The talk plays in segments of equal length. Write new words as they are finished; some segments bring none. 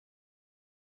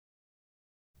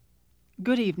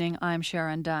Good evening, I'm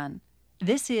Sharon Dunn.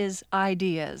 This is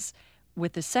Ideas,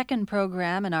 with the second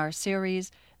program in our series,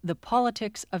 The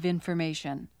Politics of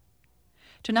Information.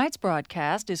 Tonight's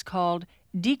broadcast is called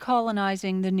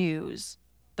Decolonizing the News,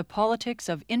 The Politics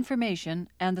of Information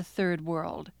and the Third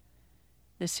World.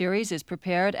 The series is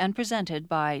prepared and presented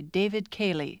by David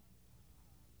Cayley.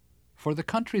 For the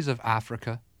countries of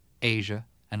Africa, Asia,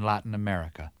 and Latin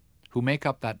America, who make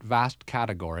up that vast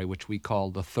category which we call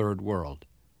the Third World,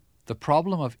 the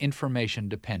problem of information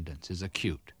dependence is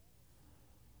acute.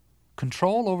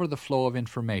 Control over the flow of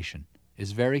information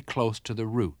is very close to the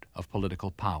root of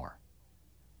political power.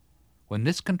 When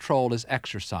this control is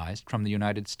exercised from the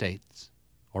United States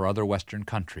or other Western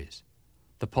countries,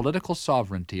 the political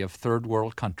sovereignty of Third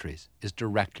World countries is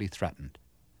directly threatened.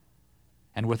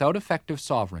 And without effective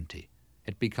sovereignty,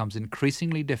 it becomes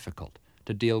increasingly difficult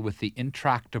to deal with the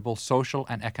intractable social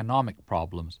and economic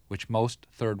problems which most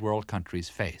Third World countries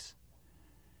face.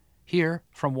 Here,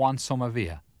 from Juan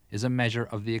Somavia, is a measure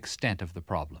of the extent of the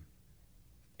problem.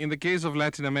 In the case of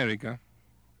Latin America,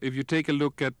 if you take a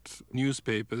look at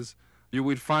newspapers, you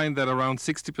will find that around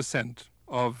 60%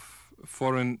 of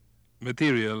foreign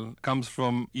material comes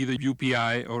from either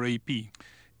UPI or AP.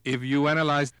 If you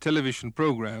analyze television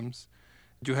programs,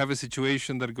 you have a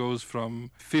situation that goes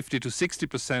from 50 to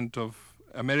 60% of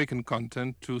American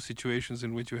content to situations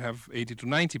in which you have 80 to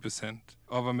 90%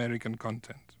 of American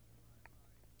content.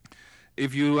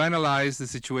 If you analyze the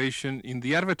situation in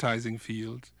the advertising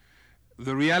field,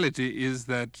 the reality is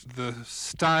that the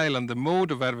style and the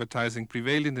mode of advertising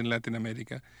prevalent in Latin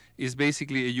America is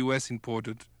basically a US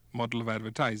imported model of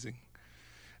advertising.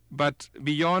 But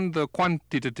beyond the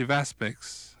quantitative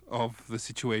aspects of the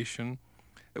situation,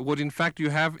 what in fact you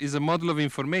have is a model of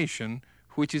information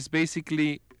which is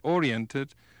basically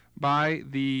oriented by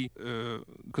the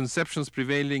conceptions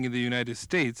prevailing in the United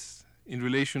States in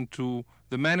relation to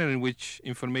the manner in which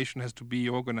information has to be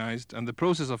organized and the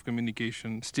process of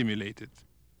communication stimulated.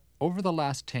 Over the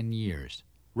last 10 years,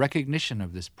 recognition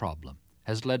of this problem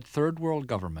has led Third World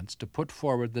governments to put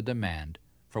forward the demand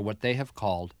for what they have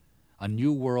called a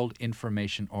New World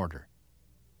Information Order.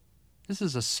 This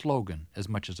is a slogan as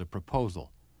much as a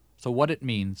proposal, so what it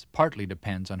means partly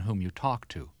depends on whom you talk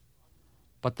to.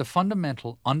 But the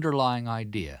fundamental underlying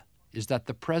idea is that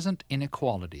the present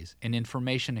inequalities in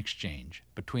information exchange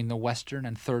between the Western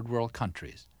and Third World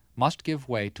countries must give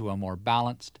way to a more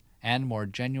balanced and more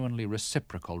genuinely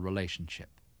reciprocal relationship.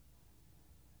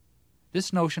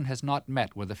 This notion has not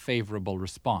met with a favorable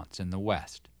response in the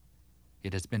West.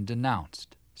 It has been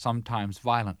denounced, sometimes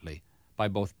violently, by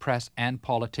both press and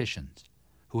politicians,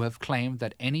 who have claimed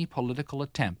that any political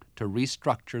attempt to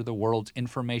restructure the world's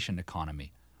information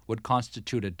economy would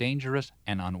constitute a dangerous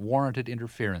and unwarranted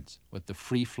interference with the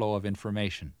free flow of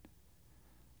information.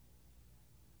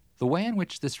 The way in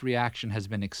which this reaction has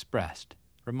been expressed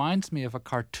reminds me of a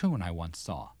cartoon I once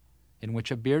saw, in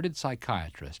which a bearded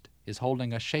psychiatrist is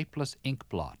holding a shapeless ink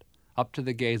blot up to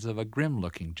the gaze of a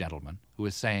grim-looking gentleman who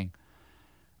is saying,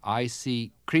 "I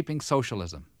see creeping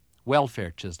socialism,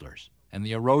 welfare chiselers, and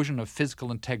the erosion of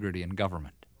physical integrity in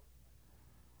government."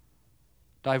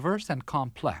 Diverse and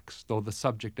complex though the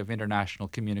subject of international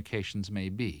communications may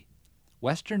be,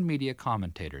 Western media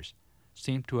commentators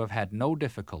seem to have had no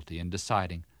difficulty in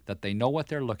deciding that they know what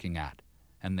they're looking at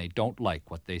and they don't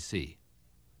like what they see.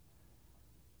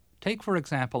 Take, for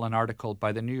example, an article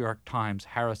by the New York Times'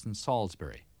 Harrison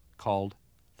Salisbury called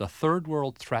 "The Third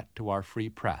World Threat to Our Free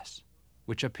Press,"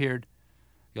 which appeared,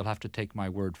 you'll have to take my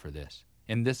word for this,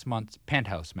 in this month's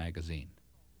Penthouse magazine.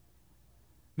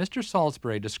 Mr.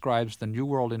 Salisbury describes the New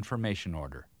World Information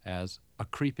Order as a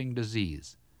creeping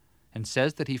disease and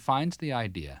says that he finds the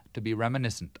idea to be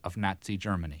reminiscent of Nazi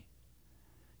Germany.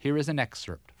 Here is an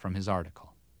excerpt from his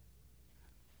article.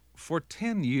 For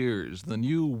 10 years, the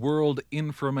New World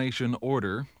Information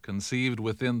Order, conceived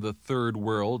within the Third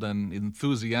World and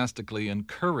enthusiastically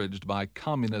encouraged by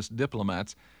communist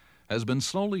diplomats, has been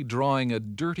slowly drawing a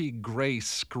dirty gray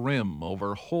scrim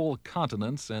over whole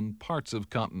continents and parts of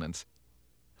continents.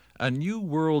 A New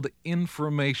World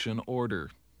Information Order.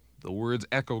 The words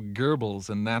echo Goebbels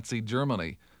and Nazi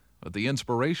Germany, but the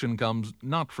inspiration comes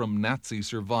not from Nazi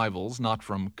survivals, not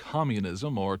from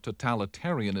communism or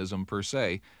totalitarianism per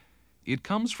se. It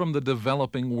comes from the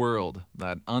developing world,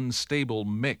 that unstable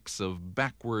mix of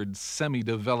backward,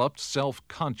 semi-developed,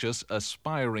 self-conscious,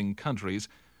 aspiring countries,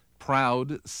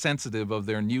 proud, sensitive of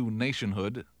their new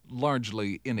nationhood,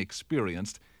 largely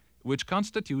inexperienced, which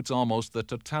constitutes almost the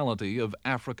totality of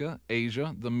Africa,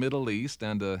 Asia, the Middle East,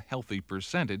 and a healthy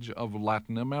percentage of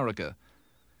Latin America.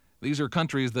 These are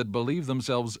countries that believe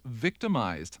themselves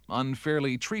victimized,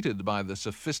 unfairly treated by the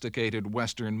sophisticated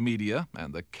Western media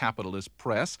and the capitalist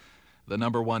press. The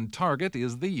number one target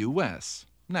is the U.S.,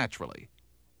 naturally.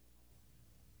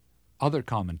 Other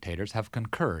commentators have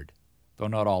concurred, though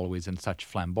not always in such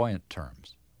flamboyant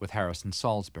terms, with Harrison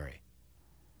Salisbury.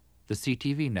 The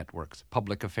CTV network's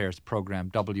public affairs program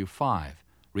W5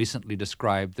 recently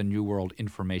described the New World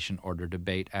Information Order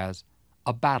debate as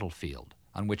a battlefield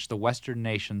on which the Western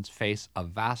nations face a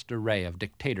vast array of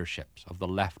dictatorships of the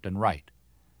left and right.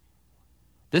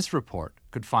 This report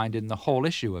could find in the whole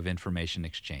issue of information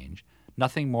exchange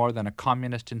nothing more than a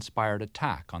communist-inspired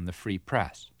attack on the free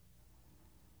press.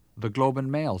 The Globe and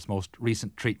Mail's most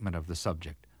recent treatment of the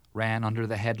subject ran under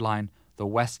the headline, "The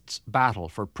West's Battle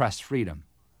for Press Freedom."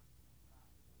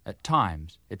 At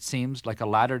times, it seems like a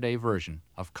latter-day version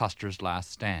of Custer's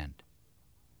Last Stand.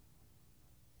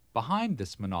 Behind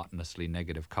this monotonously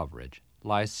negative coverage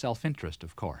lies self-interest,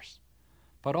 of course,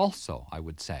 but also, I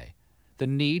would say, the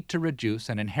need to reduce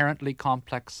an inherently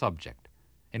complex subject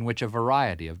in which a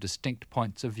variety of distinct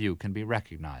points of view can be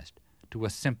recognized to a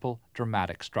simple,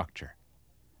 dramatic structure.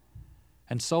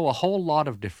 And so a whole lot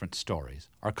of different stories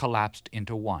are collapsed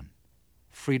into one,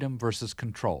 freedom versus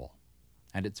control,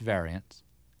 and its variants,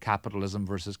 capitalism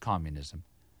versus communism,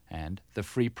 and the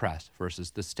free press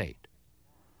versus the state.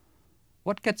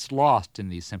 What gets lost in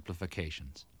these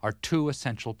simplifications are two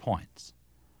essential points.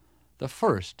 The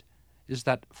first is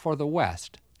that for the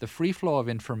West, the free flow of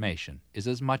information is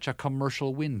as much a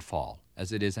commercial windfall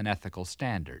as it is an ethical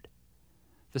standard.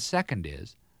 The second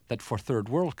is that for third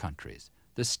world countries,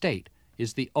 the state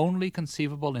is the only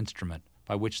conceivable instrument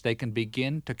by which they can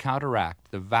begin to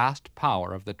counteract the vast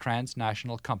power of the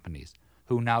transnational companies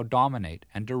who now dominate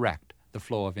and direct the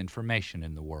flow of information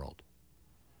in the world.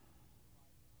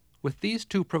 With these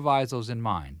two provisos in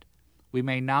mind, we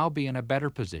may now be in a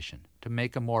better position to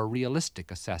make a more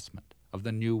realistic assessment of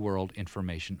the New World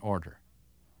Information Order.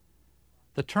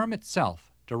 The term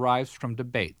itself derives from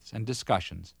debates and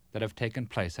discussions that have taken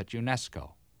place at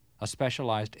UNESCO, a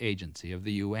specialized agency of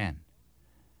the UN.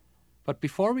 But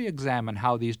before we examine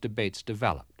how these debates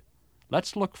developed,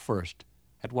 let's look first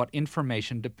at what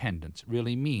information dependence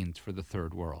really means for the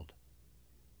Third World.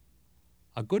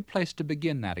 A good place to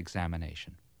begin that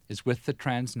examination is with the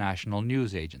transnational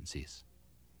news agencies.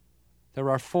 There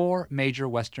are four major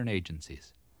Western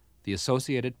agencies: the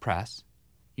Associated Press,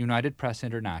 United Press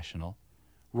International,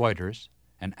 Reuters,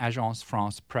 and Agence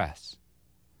France Presse.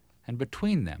 And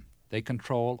between them, they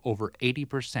control over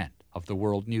 80% of the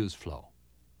world news flow.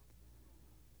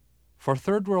 For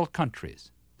third world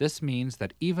countries, this means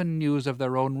that even news of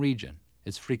their own region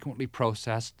is frequently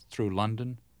processed through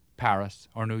London, Paris,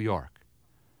 or New York.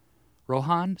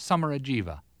 Rohan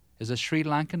Samarajiva is a Sri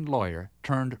Lankan lawyer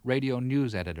turned radio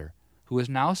news editor who is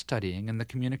now studying in the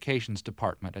communications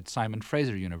department at Simon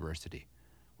Fraser University,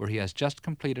 where he has just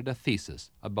completed a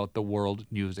thesis about the world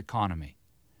news economy.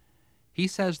 He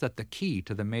says that the key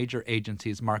to the major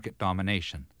agencies' market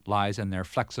domination lies in their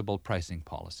flexible pricing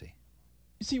policy.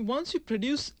 You see, once you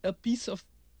produce a piece of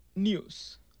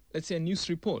news, let's say a news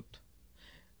report,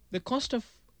 the cost of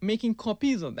making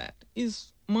copies of that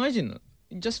is marginal.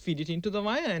 You just feed it into the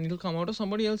wire and it'll come out of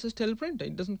somebody else's teleprinter.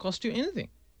 It doesn't cost you anything.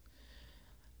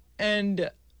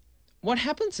 And what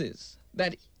happens is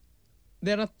that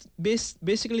there are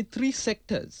basically three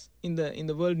sectors in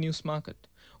the world news market.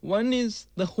 One is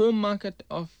the home market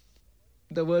of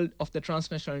the world of the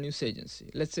transnational news agency.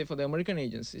 Let's say for the American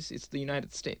agencies, it's the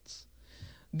United States.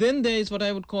 Then there is what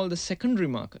I would call the secondary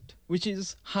market, which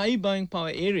is high buying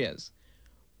power areas,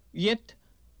 yet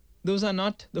those are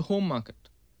not the home market.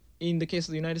 In the case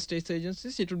of the United States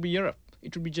agencies, it would be Europe,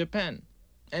 it would be Japan,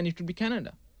 and it would be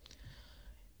Canada.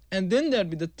 And then there would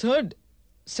be the third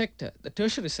sector, the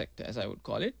tertiary sector, as I would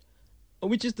call it,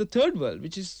 which is the third world,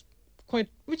 which is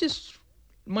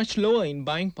much lower in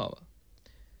buying power.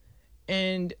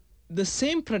 And the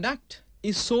same product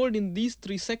is sold in these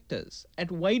three sectors at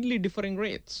widely differing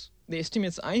rates. The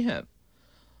estimates I have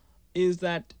is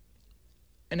that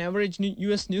an average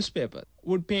US newspaper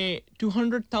would pay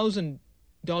 $200,000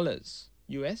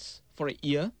 US for a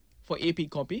year for AP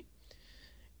copy.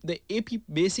 The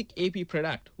basic AP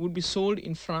product would be sold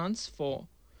in France for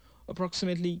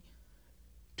approximately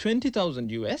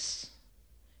 20,000 US,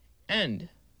 and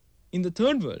in the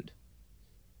third world,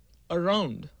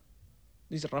 around,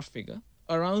 this is a rough figure,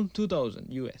 around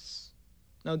 2,000 US.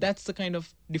 Now that's the kind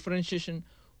of differentiation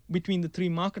between the three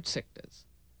market sectors.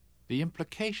 The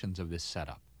implications of this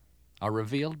setup are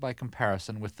revealed by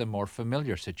comparison with the more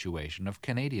familiar situation of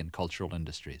Canadian cultural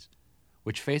industries,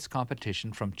 which face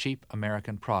competition from cheap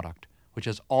American product which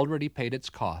has already paid its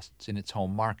costs in its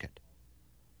home market.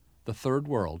 The Third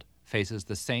World faces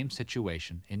the same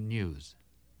situation in news.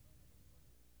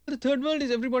 The Third World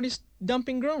is everybody's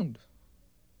dumping ground.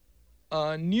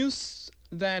 News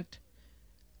that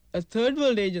a Third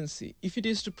World agency, if it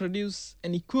is to produce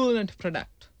an equivalent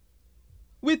product,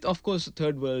 with, of course,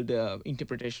 Third World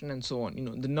interpretation and so on,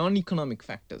 the non-economic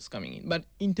factors coming in, but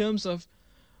in terms of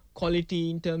quality,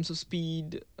 in terms of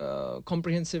speed,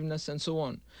 comprehensiveness, and so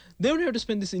on, they would have to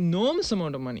spend this enormous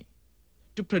amount of money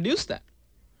to produce that,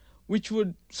 which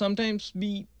would sometimes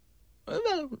be,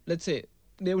 well, let's say,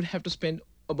 they would have to spend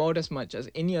about as much as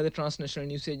any other transnational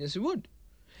news agency would.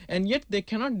 And yet they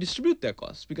cannot distribute their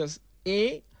costs because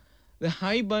A, the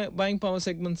high buying power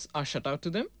segments are shut out to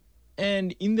them,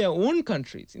 and in their own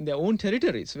countries, in their own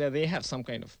territories where they have some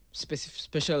kind of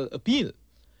special appeal,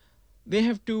 they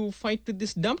have to fight with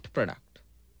this dumped product,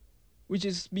 which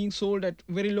is being sold at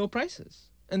very low prices.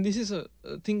 And this is a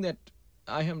thing that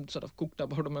I have sort of cooked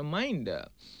up out of my mind.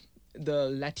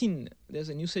 There's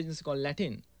a news agency called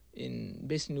Latin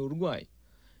based in Uruguay,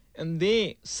 and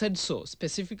they said so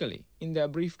specifically in their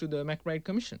brief to the McBride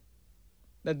Commission,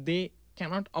 that they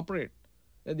cannot operate,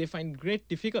 that they find great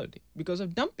difficulty because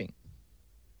of dumping.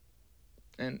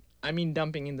 And I mean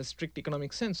dumping in the strict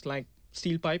economic sense, like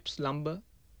steel pipes, lumber,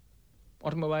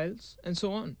 automobiles, and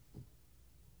so on.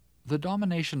 The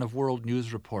domination of world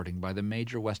news reporting by the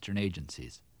major Western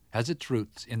agencies has its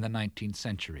roots in the 19th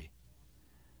century.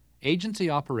 Agency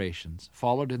operations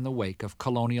followed in the wake of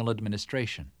colonial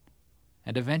administration,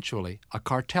 and eventually a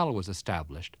cartel was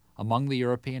established among the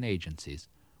European agencies,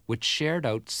 which shared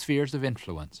out spheres of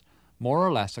influence more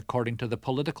or less according to the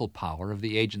political power of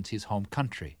the agency's home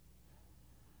country.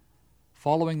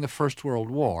 Following the First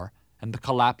World War and the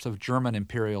collapse of German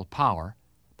imperial power,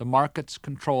 the markets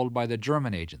controlled by the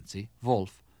German agency,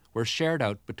 Wolf, were shared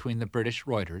out between the British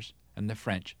Reuters and the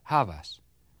French Havas.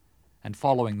 And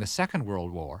following the Second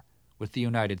World War, with the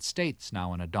United States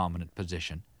now in a dominant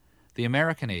position, the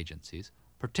American agencies,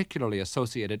 particularly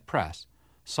Associated Press,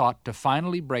 sought to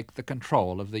finally break the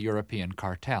control of the European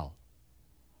cartel.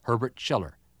 Herbert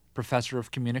Schiller, professor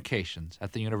of communications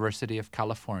at the University of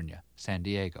California, San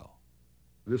Diego.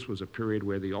 This was a period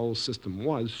where the old system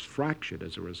was fractured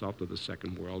as a result of the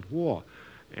Second World War,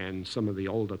 and some of the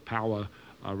older power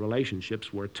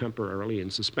relationships were temporarily in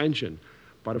suspension.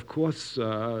 But of course,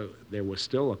 there were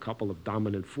still a couple of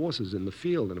dominant forces in the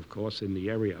field, and of course, in the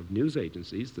area of news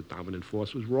agencies, the dominant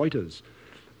force was Reuters,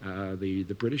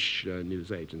 the British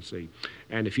news agency.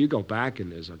 And if you go back,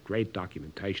 and there's a great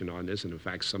documentation on this, and in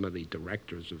fact some of the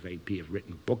directors of AP have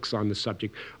written books on the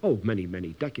subject, many,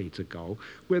 many decades ago,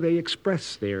 where they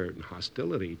express their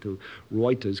hostility to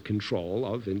Reuters' control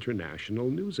of international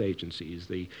news agencies.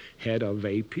 The head of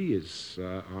AP is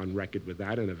on record with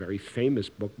that in a very famous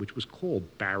book which was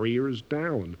called Barriers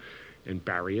Down. And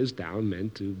Barriers Down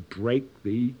meant to break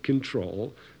the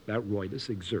control that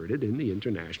Reuters exerted in the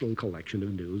international collection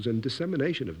of news and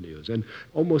dissemination of news. And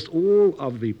almost all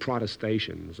of the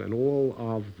protestations and all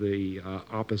of the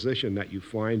opposition that you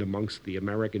find amongst the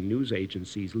American news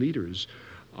agencies' leaders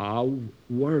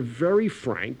were very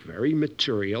frank, very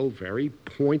material, very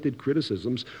pointed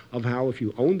criticisms of how if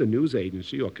you owned a news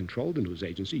agency or controlled a news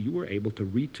agency, you were able to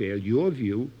retail your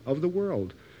view of the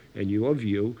world and your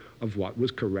view of what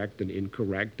was correct and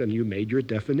incorrect, and you made your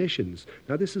definitions.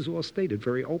 Now, this is all stated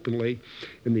very openly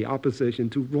in the opposition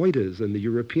to Reuters and the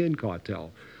European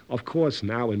cartel. Of course,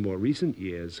 now in more recent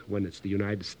years, when it's the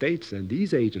United States and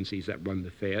these agencies that run the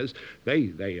affairs,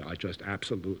 they are just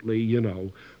absolutely,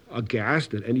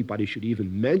 aghast that anybody should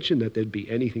even mention that there'd be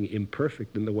anything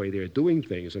imperfect in the way they're doing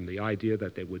things, and the idea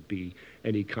that there would be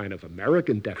any kind of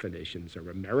American definitions or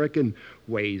American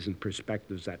ways and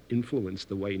perspectives that influence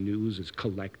the way news is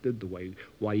collected, the way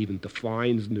what even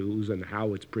defines news and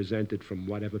how it's presented from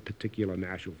whatever particular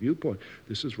national viewpoint.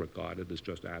 This is regarded as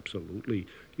just absolutely,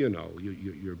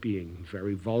 you're being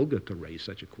very vulgar to raise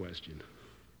such a question.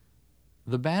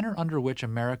 The banner under which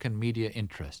American media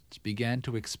interests began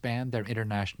to expand their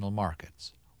international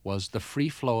markets was the free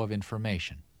flow of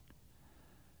information.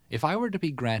 If I were to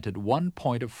be granted one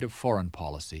point of foreign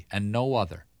policy and no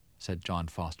other, said John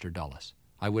Foster Dulles,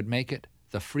 I would make it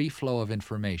the free flow of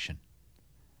information.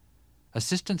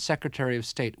 Assistant Secretary of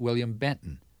State William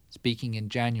Benton, speaking in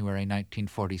January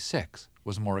 1946,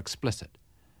 was more explicit.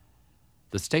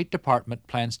 The State Department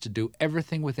plans to do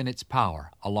everything within its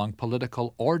power along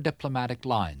political or diplomatic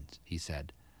lines, he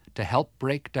said, to help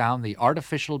break down the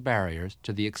artificial barriers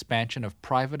to the expansion of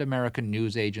private American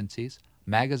news agencies,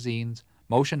 magazines,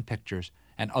 motion pictures,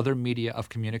 and other media of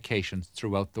communications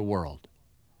throughout the world.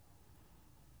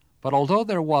 But although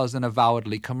there was an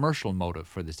avowedly commercial motive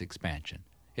for this expansion,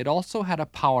 it also had a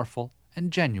powerful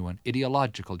and genuine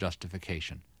ideological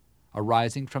justification,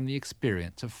 arising from the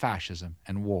experience of fascism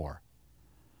and war.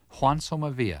 Juan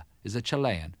Somavia is a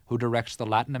Chilean who directs the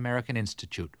Latin American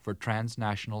Institute for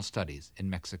Transnational Studies in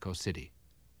Mexico City.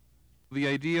 The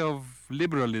idea of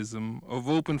liberalism, of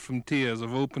open frontiers,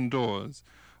 of open doors,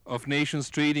 of nations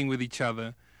trading with each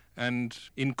other and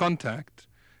in contact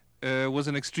was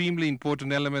an extremely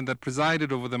important element that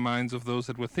presided over the minds of those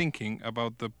that were thinking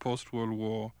about the post-World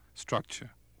War structure.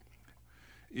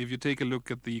 If you take a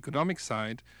look at the economic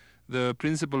side, the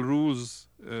principal rules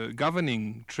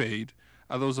governing trade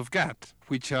are those of GATT,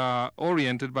 which are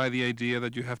oriented by the idea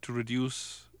that you have to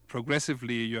reduce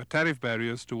progressively your tariff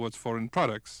barriers towards foreign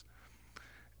products.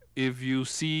 If you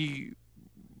see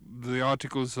the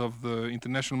articles of the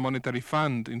International Monetary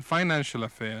Fund in financial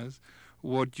affairs,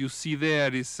 what you see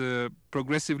there is a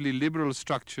progressively liberal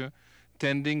structure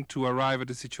tending to arrive at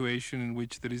a situation in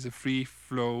which there is a free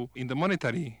flow in the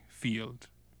monetary field.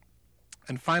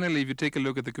 And finally, if you take a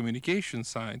look at the communication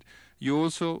side, you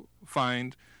also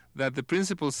find that the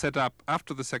principles set up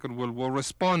after the Second World War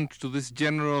respond to this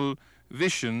general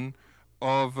vision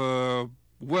of a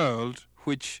world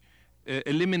which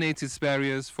eliminates its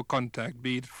barriers for contact,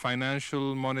 be it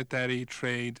financial, monetary,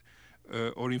 trade,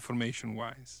 or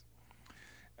information-wise.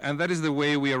 And that is the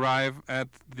way we arrive at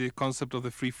the concept of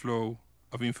the free flow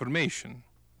of information.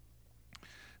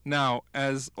 Now,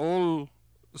 as all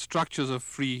structures of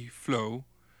free flow,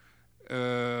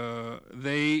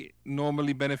 they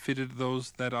normally benefited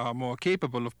those that are more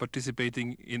capable of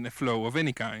participating in a flow of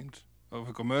any kind, of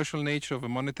a commercial nature, of a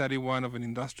monetary one, of an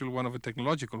industrial one, of a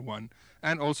technological one,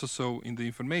 and also so in the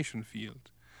information field.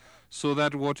 So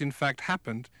that what in fact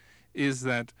happened is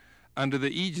that under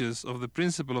the aegis of the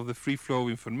principle of the free flow of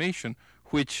information,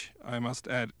 which, I must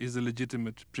add, is a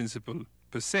legitimate principle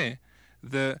per se,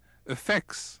 the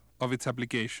effects of its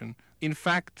application, in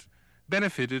fact,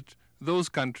 benefited those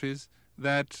countries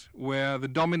that were the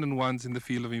dominant ones in the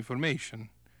field of information,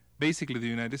 basically the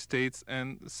United States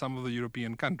and some of the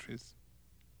European countries.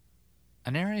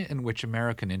 An area in which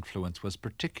American influence was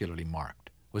particularly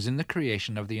marked was in the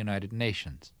creation of the United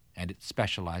Nations and its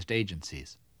specialized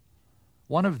agencies.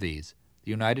 One of these,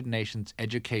 the United Nations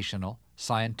Educational,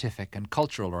 Scientific, and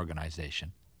Cultural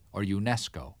Organization, or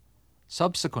UNESCO,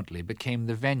 subsequently became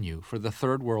the venue for the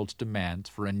Third World's demands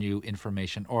for a new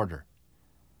information order.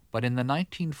 But in the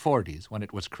 1940s, when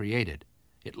it was created,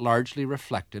 it largely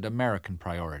reflected American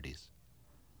priorities.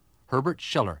 Herbert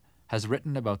Schiller has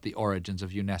written about the origins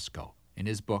of UNESCO in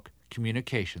his book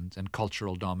Communications and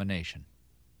Cultural Domination.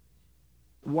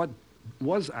 What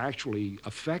was actually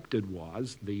affected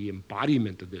was the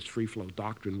embodiment of this free flow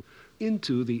doctrine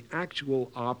into the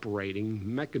actual operating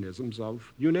mechanisms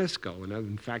of UNESCO. And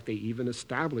in fact, they even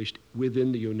established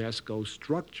within the UNESCO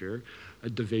structure a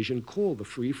division called the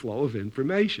free flow of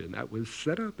information. That was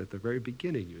set up at the very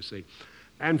beginning, you see.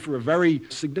 And for a very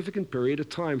significant period of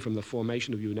time, from the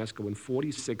formation of UNESCO in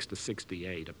 46 to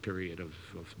 68, a period of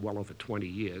well over 20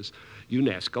 years,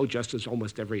 UNESCO, just as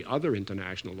almost every other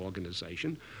international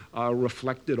organization,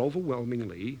 reflected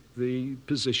overwhelmingly the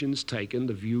positions taken,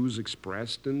 the views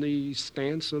expressed, and the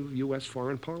stance of U.S.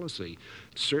 foreign policy.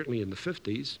 Certainly in the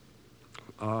 50s,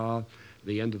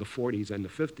 the end of the 40s and the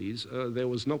 50s, there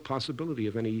was no possibility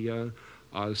of any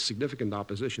significant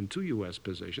opposition to U.S.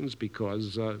 positions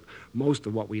because most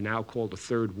of what we now call the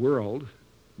Third World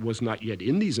was not yet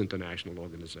in these international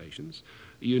organizations.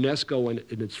 UNESCO,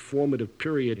 in its formative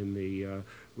period in the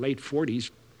late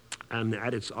 40s and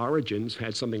at its origins,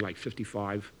 had something like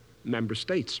 55 member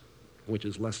states, which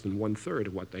is less than one-third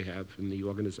of what they have in the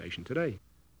organization today.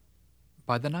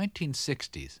 By the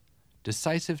 1960s,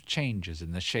 decisive changes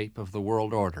in the shape of the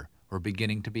world order were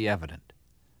beginning to be evident.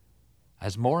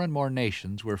 As more and more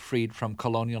nations were freed from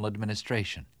colonial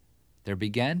administration, there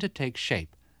began to take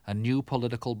shape a new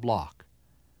political bloc,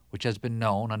 which has been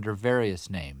known under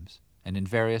various names and in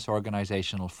various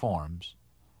organizational forms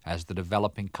as the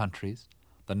developing countries,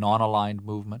 the non-aligned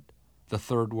movement, the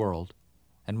Third World,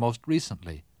 and most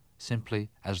recently,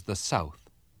 simply as the South.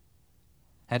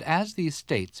 And as these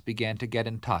states began to get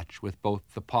in touch with both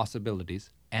the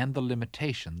possibilities and the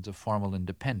limitations of formal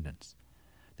independence,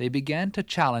 they began to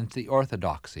challenge the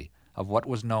orthodoxy of what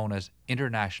was known as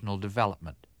international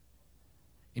development.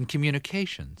 In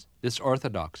communications, this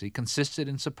orthodoxy consisted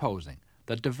in supposing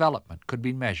that development could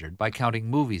be measured by counting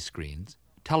movie screens,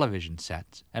 television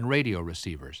sets, and radio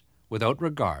receivers without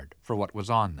regard for what was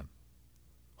on them.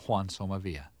 Juan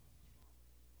Somavia.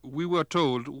 We were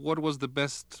told what was the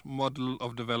best model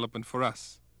of development for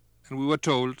us. And we were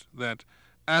told that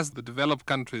as the developed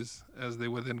countries, as they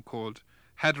were then called,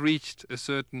 had reached a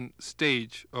certain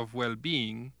stage of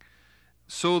well-being,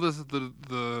 so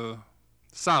the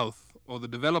South, or the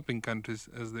developing countries,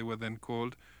 as they were then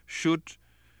called, should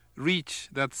reach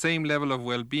that same level of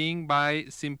well-being by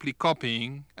simply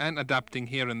copying and adapting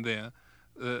here and there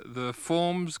the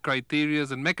forms, criteria,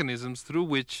 and mechanisms through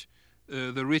which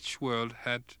the rich world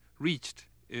had reached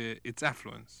its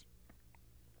affluence.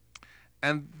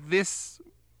 And this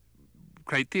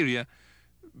criteria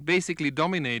basically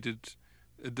dominated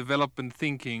development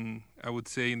thinking, I would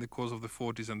say, in the course of the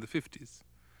 40s and the 50s.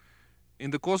 In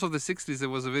the course of the 60s, there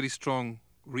was a very strong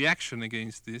reaction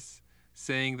against this,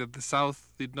 saying that the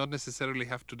South did not necessarily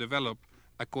have to develop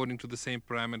according to the same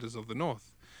parameters of the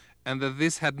North, and that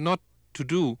this had not to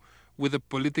do with the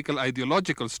political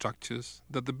ideological structures,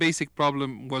 that the basic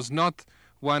problem was not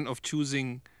one of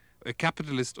choosing a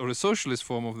capitalist or a socialist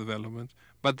form of development,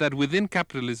 but that within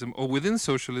capitalism or within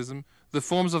socialism, the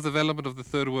forms of development of the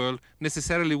third world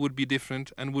necessarily would be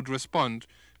different and would respond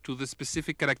to the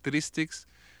specific characteristics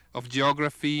of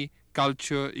geography,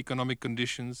 culture, economic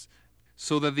conditions,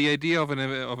 so that the idea of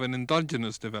an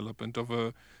endogenous development, of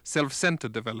a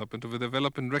self-centered development, of a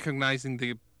development recognizing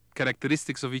the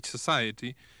characteristics of each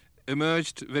society,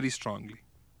 emerged very strongly.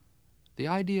 The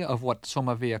idea of what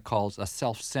Somavia calls a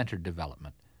self-centered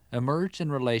development emerged in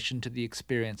relation to the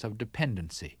experience of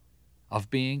dependency, of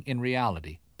being in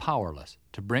reality powerless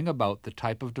to bring about the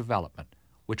type of development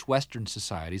which Western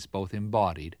societies both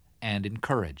embodied and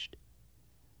encouraged.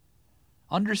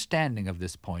 Understanding of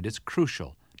this point is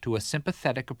crucial to a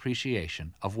sympathetic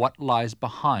appreciation of what lies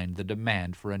behind the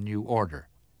demand for a new order.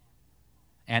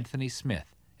 Anthony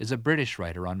Smith is a British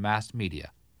writer on mass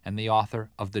media and the author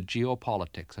of The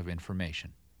Geopolitics of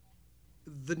Information.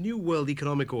 The New World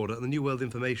Economic Order and the New World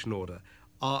Information Order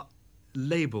are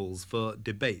labels for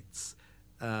debates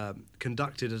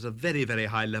conducted at a very, very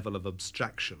high level of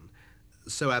abstraction,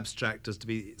 so abstract as to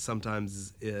be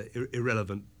sometimes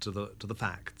irrelevant to the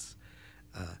facts.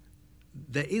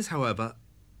 There is, however,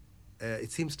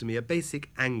 it seems to me, a basic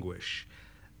anguish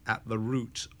at the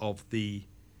root of the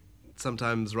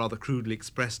sometimes rather crudely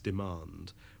expressed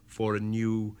demand for a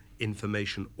new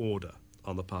information order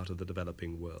on the part of the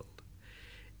developing world.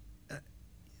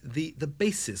 The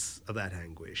basis of that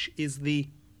anguish is the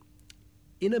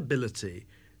inability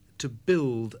to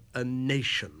build a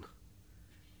nation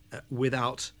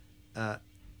without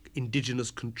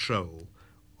indigenous control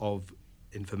of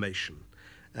information.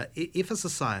 If a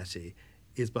society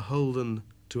is beholden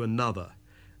to another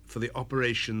for the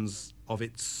operations of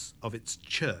its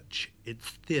church, its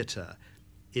theatre,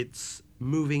 its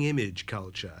moving image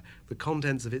culture, the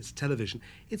contents of its television,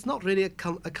 it's not really a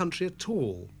country at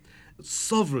all.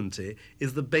 Sovereignty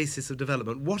is the basis of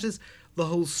development. What has the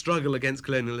whole struggle against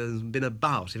colonialism been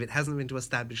about if it hasn't been to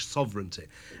establish sovereignty?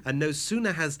 And no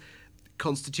sooner has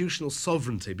constitutional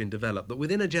sovereignty been developed that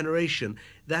within a generation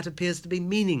that appears to be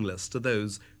meaningless to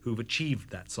those who've achieved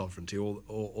that sovereignty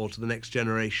or to the next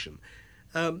generation,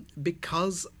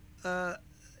 because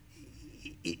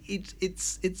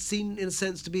it's seen in a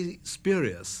sense to be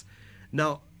spurious.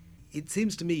 Now, it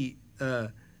seems to me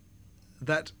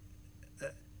that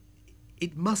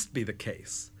it must be the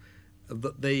case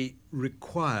that they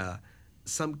require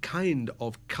some kind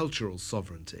of cultural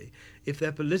sovereignty if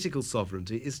their political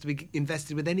sovereignty is to be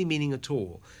invested with any meaning at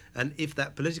all, and if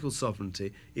that political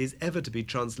sovereignty is ever to be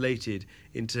translated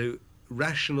into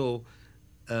rational,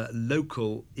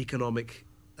 local economic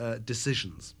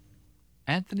decisions.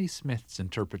 Anthony Smith's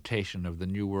interpretation of the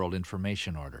New World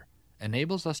Information Order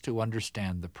enables us to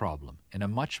understand the problem in a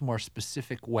much more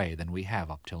specific way than we have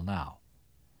up till now.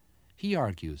 He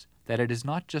argues that it is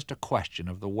not just a question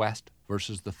of the West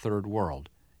versus the Third World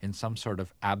in some sort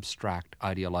of abstract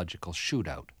ideological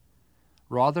shootout.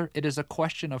 Rather, it is a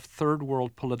question of Third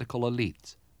World political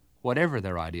elites, whatever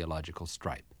their ideological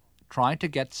stripe, trying to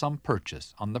get some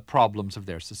purchase on the problems of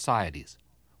their societies,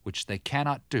 which they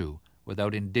cannot do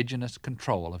without indigenous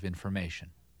control of information.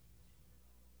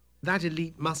 That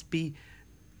elite must be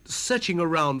searching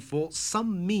around for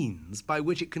some means by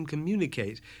which it can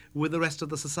communicate with the rest of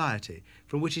the society,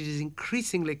 from which it is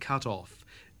increasingly cut off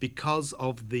because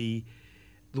of the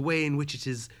way in which it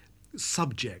is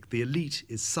subject, the elite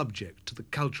is subject to the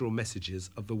cultural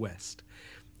messages of the West.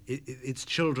 Its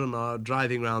children are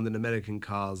driving around in American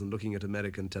cars and looking at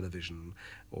American television,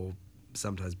 or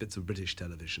sometimes bits of British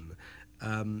television.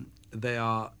 They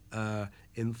are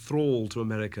enthralled to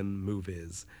American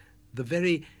movies. The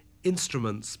very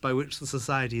instruments by which the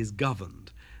society is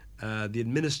governed, the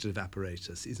administrative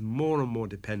apparatus, is more and more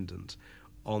dependent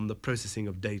on the processing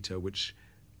of data which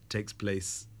takes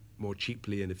place more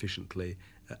cheaply and efficiently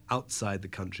outside the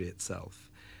country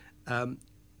itself.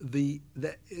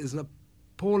 There is an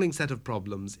appalling set of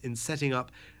problems in setting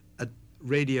up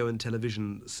radio and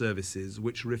television services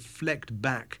which reflect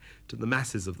back to the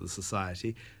masses of the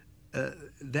society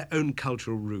their own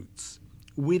cultural roots,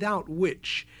 without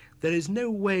which there is no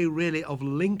way really of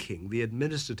linking the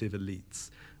administrative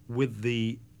elites with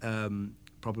the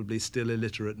probably still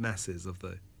illiterate masses of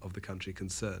the country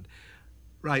concerned.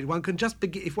 Right, one can just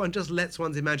begin, if one just lets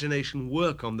one's imagination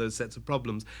work on those sets of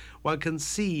problems, one can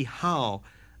see how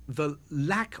the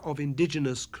lack of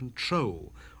indigenous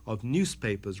control of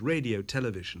newspapers, radio,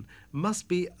 television must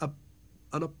be an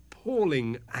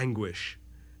appalling anguish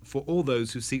for all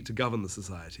those who seek to govern the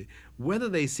society, whether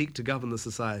they seek to govern the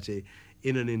society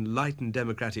in an enlightened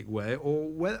democratic way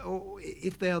or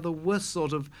if they are the worst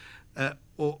sort of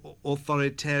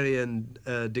authoritarian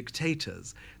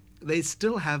dictators, they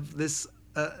still have this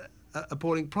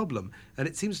appalling problem. And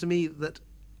it seems to me that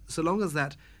so long as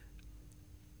that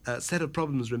set of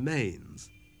problems remains,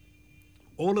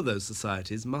 all of those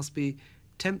societies must be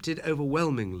tempted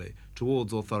overwhelmingly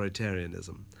towards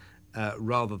authoritarianism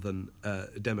rather than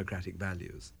democratic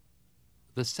values.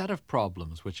 The set of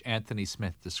problems which Anthony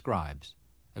Smith describes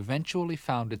eventually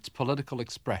found its political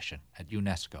expression at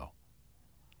UNESCO.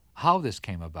 How this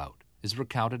came about is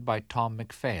recounted by Tom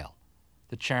McPhail,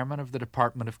 the chairman of the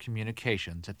Department of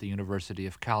Communications at the University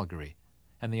of Calgary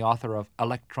and the author of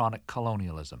Electronic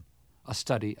Colonialism, a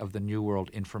study of the New World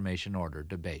Information Order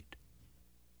debate.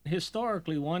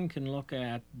 Historically, one can look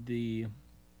at the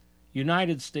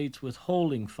United States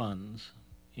withholding funds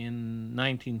in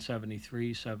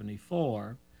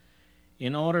 1973-74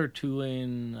 in order to,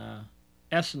 in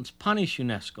essence, punish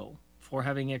UNESCO for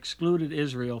having excluded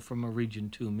Israel from a Region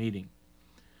 2 meeting.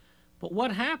 But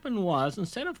what happened was,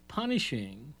 instead of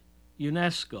punishing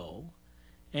UNESCO,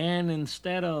 and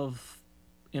instead of,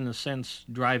 in a sense,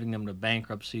 driving them to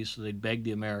bankruptcy so they'd beg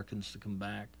the Americans to come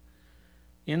back,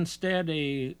 instead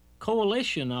a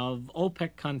coalition of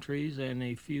OPEC countries and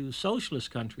a few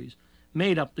socialist countries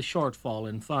made up the shortfall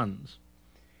in funds.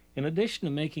 In addition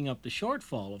to making up the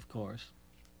shortfall, of course,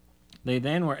 they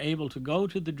then were able to go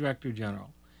to the Director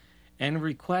General and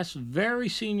request very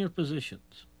senior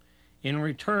positions in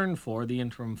return for the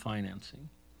interim financing.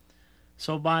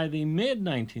 So by the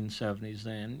mid-1970s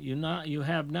then, you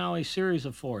have now a series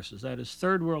of forces, that is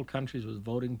third world countries with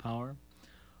voting power,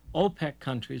 OPEC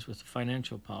countries with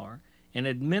financial power, and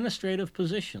administrative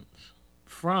positions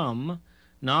from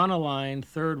non-aligned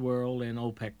third world and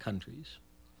OPEC countries.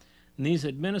 And these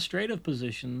administrative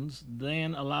positions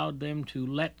then allowed them to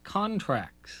let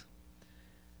contracts.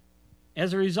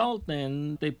 As a result,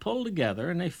 then, they pulled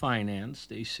together and they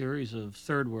financed a series of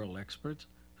third world experts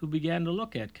who began to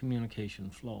look at communication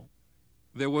flow.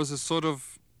 There was a sort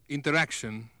of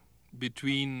interaction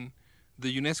between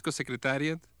the UNESCO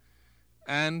Secretariat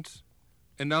and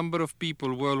a number of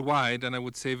people worldwide, and I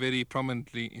would say very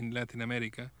prominently in Latin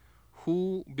America,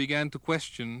 who began to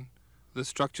question the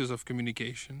structures of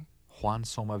communication. Juan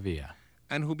Somavia.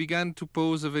 And who began to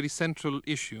pose a very central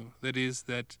issue, that is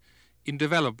that in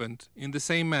development, in the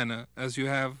same manner as you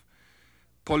have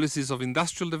policies of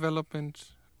industrial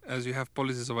development, as you have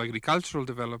policies of agricultural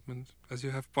development, as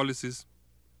you have policies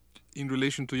in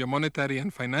relation to your monetary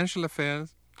and financial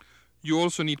affairs, you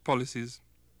also need policies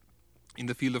in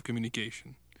the field of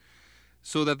communication.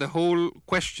 So that the whole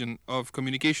question of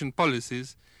communication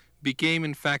policies became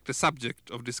in fact a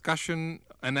subject of discussion,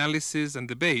 analysis and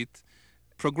debate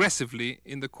progressively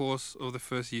in the course of the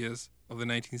first years of the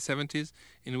 1970s,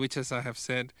 in which, as I have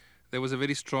said, there was a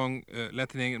very strong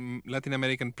Latin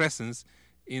American presence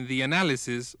in the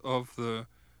analysis of the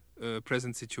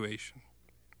present situation.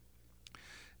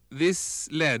 This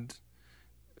led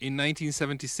in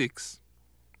 1976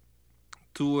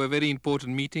 to a very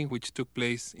important meeting which took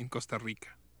place in Costa Rica.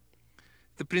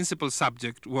 The principal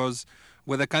subject was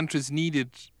whether countries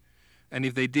needed, and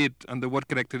if they did, under what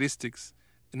characteristics,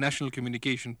 national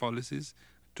communication policies,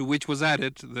 to which was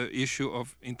added the issue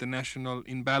of international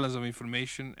imbalance of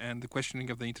information and the questioning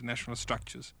of the international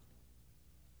structures.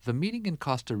 The meeting in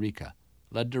Costa Rica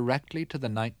led directly to the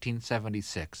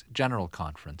 1976 General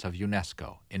Conference of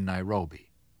UNESCO in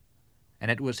Nairobi,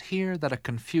 and it was here that a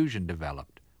confusion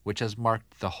developed which has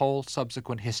marked the whole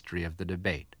subsequent history of the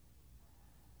debate.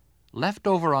 Left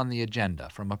over on the agenda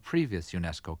from a previous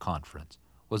UNESCO conference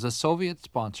was a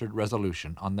Soviet-sponsored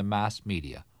resolution on the mass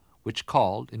media, which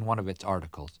called, in one of its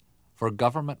articles, for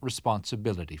government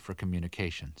responsibility for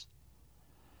communications.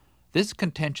 This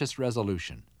contentious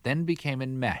resolution then became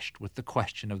enmeshed with the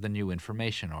question of the new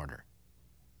information order.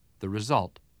 The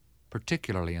result,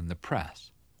 particularly in the press,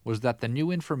 was that the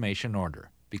new information order,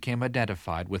 became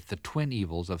identified with the twin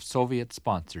evils of Soviet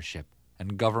sponsorship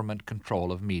and government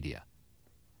control of media.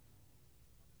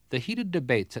 The heated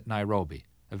debates at Nairobi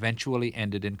eventually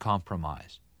ended in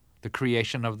compromise, the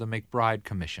creation of the McBride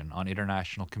Commission on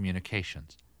International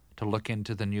Communications to look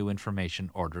into the new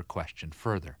information order question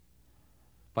further.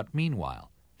 But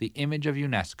meanwhile, the image of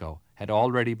UNESCO had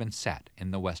already been set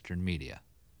in the Western media.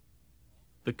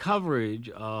 The coverage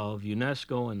of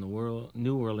UNESCO and the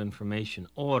New World Information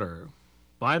Order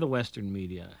by the Western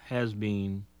media has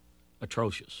been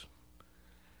atrocious.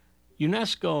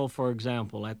 UNESCO, for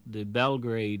example, at the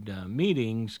Belgrade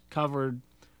meetings covered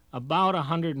about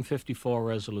 154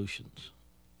 resolutions.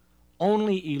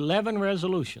 Only 11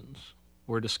 resolutions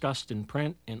were discussed in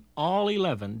print, and all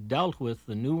 11 dealt with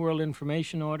the New World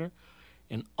Information Order,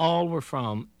 and all were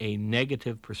from a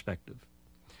negative perspective.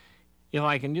 If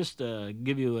I can just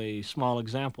give you a small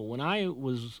example, when I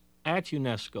was at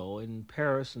UNESCO in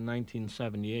Paris in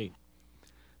 1978,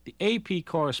 the AP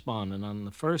correspondent on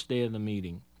the first day of the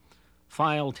meeting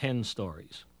filed 10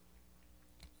 stories.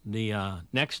 The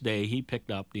next day, he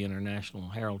picked up the International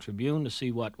Herald Tribune to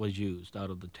see what was used out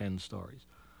of the 10 stories.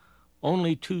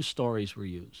 Only 2 stories were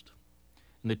used,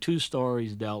 and the 2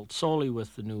 stories dealt solely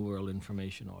with the New World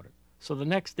Information Order. So the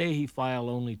next day, he filed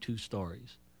only 2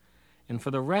 stories. And for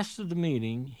the rest of the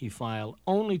meeting, he filed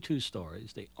only 2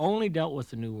 stories. They only dealt with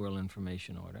the New World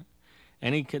Information Order.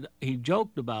 And he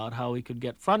joked about how he could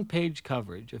get front-page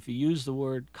coverage if he used the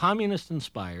word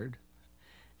communist-inspired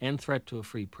and threat to a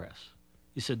free press.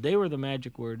 He said they were the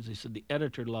magic words. He said the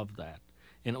editor loved that,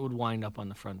 and it would wind up on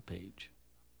the front page.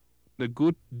 A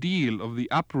good deal of the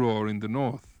uproar in the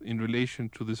North in relation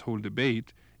to this whole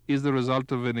debate is the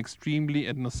result of an extremely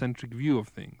ethnocentric view of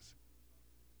things.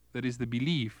 That is the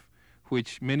belief,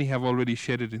 which many have already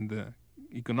shedded in the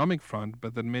economic front,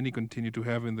 but that many continue to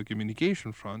have in the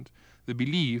communication front, the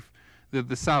belief that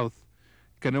the South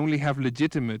can only have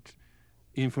legitimate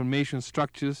information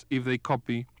structures if they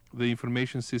copy the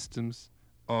information systems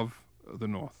of the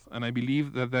North. And I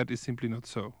believe that that is simply not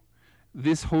so.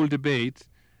 This whole debate,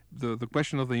 the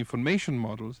question of the information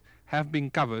models, have been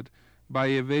covered by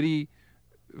a very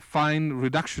fine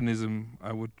reductionism,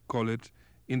 I would call it,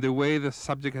 in the way the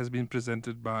subject has been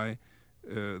presented by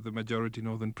the majority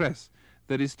Northern press.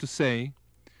 That is to say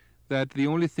that the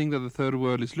only thing that the third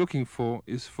world is looking for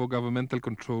is for governmental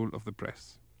control of the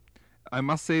press. I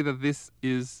must say that this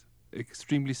is an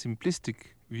extremely simplistic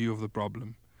view of the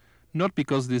problem, not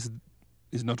because this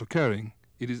is not occurring.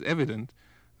 It is evident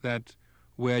that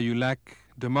where you lack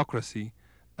democracy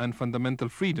and fundamental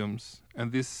freedoms,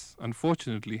 and this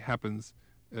unfortunately happens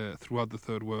throughout the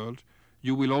third world,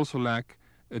 you will also lack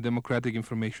a democratic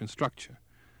information structure.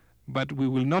 But we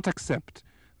will not accept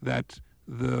that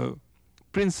the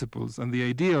principles and the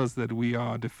ideals that we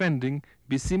are defending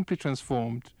be simply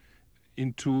transformed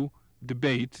into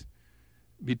debate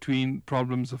between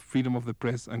problems of freedom of the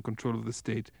press and control of the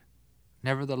state.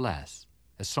 Nevertheless,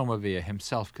 as Somavia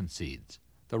himself concedes,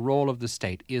 the role of the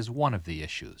state is one of the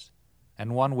issues,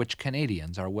 and one which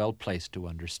Canadians are well placed to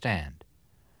understand.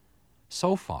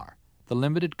 So far, the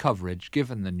limited coverage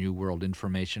given the New World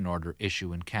Information Order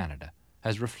issue in Canada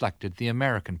has reflected the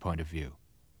American point of view.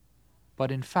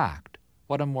 But in fact,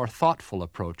 what a more thoughtful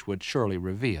approach would surely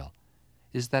reveal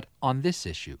is that on this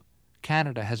issue,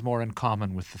 Canada has more in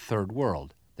common with the Third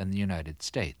World than the United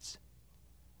States.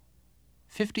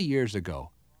 50 years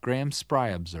ago, Graham Spry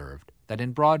observed that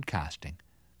in broadcasting,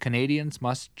 Canadians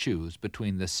must choose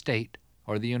between the state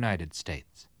or the United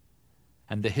States.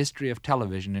 And the history of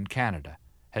television in Canada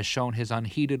has shown his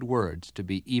unheeded words to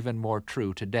be even more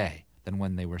true today than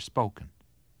when they were spoken.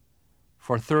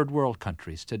 For third world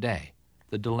countries today,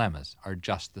 the dilemmas are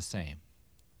just the same.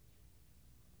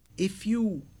 If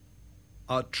you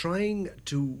are trying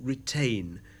to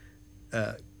retain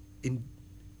in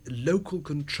local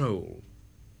control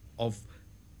of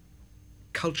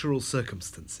cultural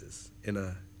circumstances in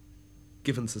a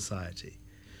given society,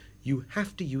 you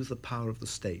have to use the power of the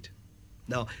state.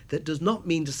 Now, that does not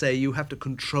mean to say you have to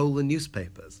control the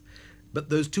newspapers, but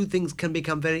those two things can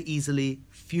become very easily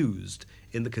fused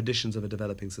in the conditions of a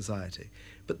developing society.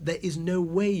 But there is no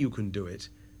way you can do it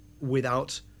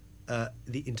without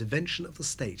the intervention of the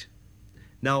state.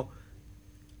 Now,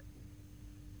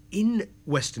 in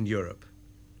Western Europe,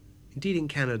 indeed in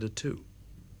Canada too,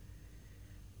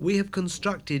 we have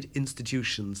constructed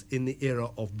institutions in the era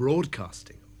of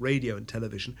broadcasting, radio and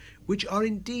television, which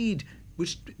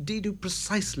do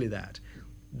precisely that.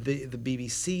 The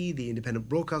BBC, the Independent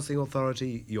Broadcasting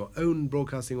Authority, your own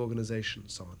broadcasting organisation,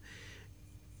 so on,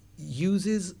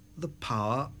 uses the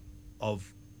power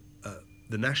of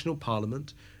the national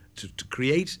parliament to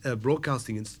create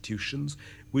broadcasting institutions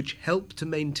which help to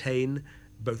maintain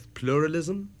both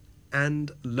pluralism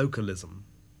and localism,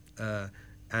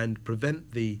 and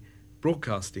prevent the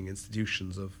broadcasting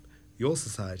institutions of your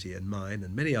society and mine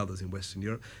and many others in Western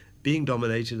Europe being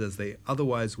dominated, as they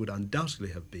otherwise would undoubtedly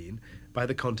have been, by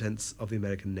the contents of the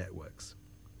American networks.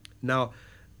 Now,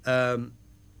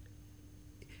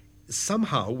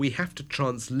 somehow we have to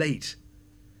translate,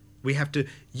 we have to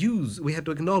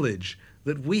acknowledge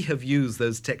that we have used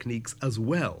those techniques as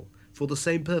well for the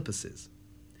same purposes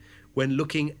when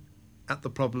looking at the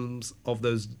problems of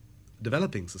those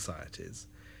developing societies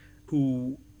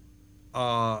who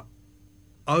are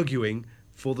arguing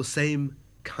for the same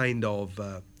kind of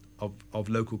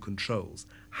local controls.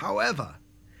 However,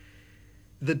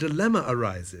 the dilemma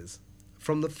arises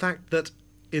from the fact that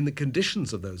in the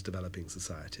conditions of those developing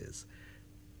societies,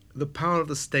 the power of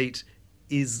the state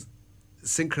is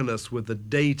synchronous with the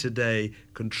day-to-day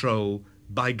control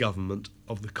by government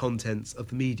of the contents of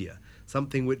the media,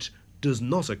 something which does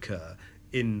not occur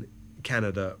in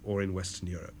Canada or in Western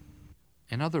Europe.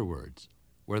 In other words,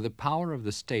 where the power of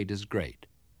the state is great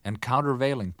and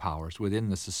countervailing powers within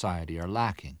the society are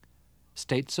lacking,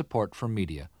 state support for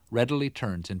media readily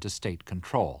turns into state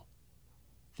control.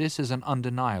 This is an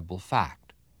undeniable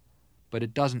fact, but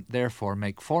it doesn't therefore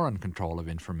make foreign control of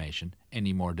information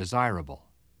any more desirable.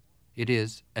 It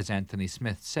is, as Anthony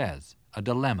Smith says, a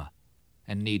dilemma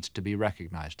and needs to be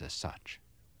recognized as such.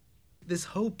 This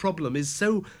whole problem is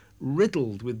so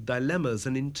riddled with dilemmas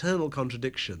and internal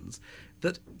contradictions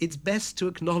that it's best to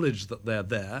acknowledge that they're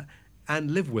there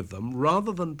and live with them,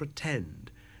 rather than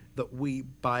pretend that we,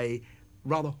 by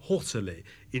rather haughtily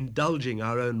indulging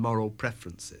our own moral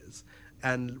preferences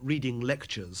and reading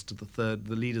lectures to the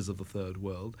leaders of the third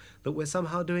world, that we're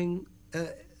somehow doing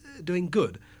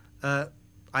good.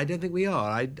 I don't think we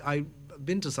are. I've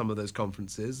been to some of those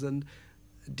conferences and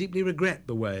deeply regret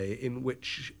the way in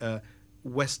which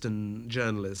Western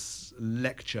journalists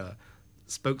lecture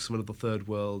spokesmen of the third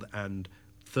world and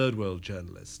third world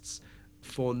journalists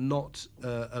for not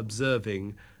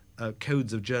observing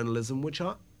codes of journalism which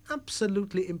are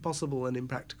absolutely impossible and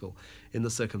impractical in the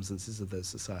circumstances of those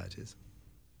societies.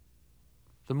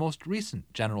 The most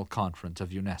recent General Conference of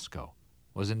UNESCO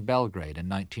was in Belgrade in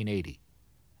 1980,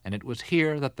 and it was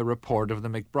here that the report of the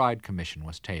McBride Commission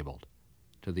was tabled,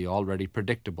 to the already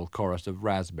predictable chorus of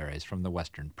raspberries from the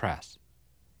Western press.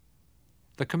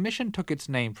 The Commission took its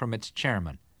name from its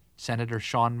chairman, Senator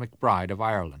Sean McBride of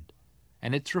Ireland,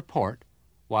 and its report,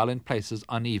 while in places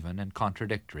uneven and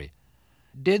contradictory,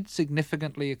 did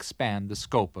significantly expand the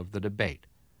scope of the debate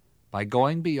by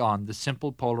going beyond the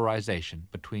simple polarization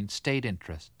between state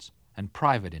interests and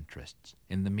private interests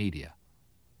in the media.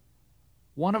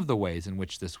 One of the ways in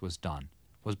which this was done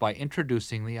was by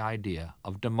introducing the idea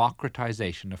of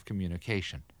democratization of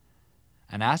communication,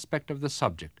 an aspect of the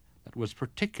subject that was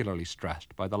particularly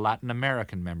stressed by the Latin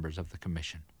American members of the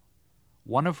Commission,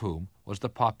 one of whom was the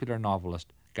popular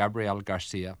novelist Gabriel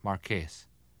Garcia Marquez.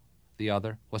 The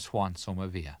other was Juan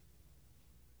Somavia.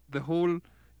 The whole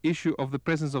issue of the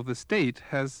presence of the state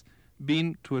has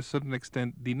been, to a certain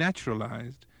extent,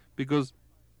 denaturalized, because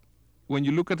when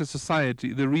you look at a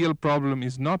society, the real problem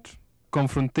is not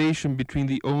confrontation between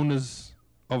the owners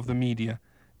of the media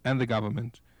and the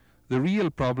government. The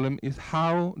real problem is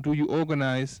how do you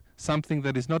organize something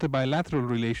that is not a bilateral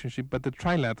relationship but a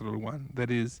trilateral one,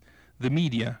 that is, the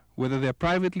media, whether they're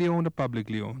privately owned or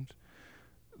publicly owned,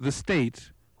 the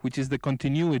state, which is the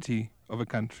continuity of a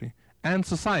country, and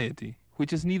society,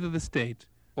 which is neither the state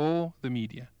or the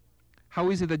media. How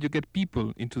is it that you get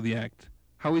people into the act?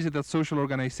 How is it that social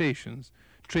organizations,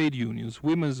 trade unions,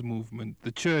 women's movement,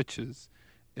 the churches,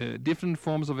 different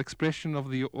forms of expression of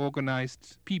the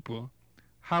organized people,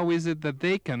 how is it that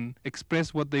they can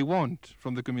express what they want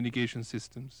from the communication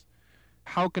systems?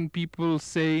 How can people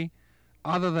say,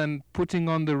 other than putting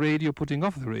on the radio, putting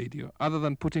off the radio, other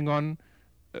than putting on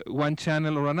one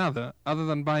channel or another, other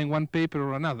than buying one paper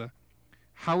or another,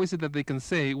 how is it that they can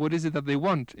say what is it that they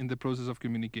want in the process of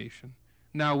communication?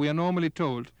 Now, we are normally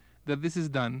told that this is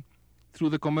done through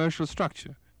the commercial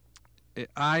structure.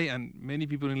 I and many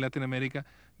people in Latin America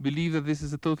believe that this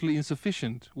is a totally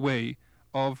insufficient way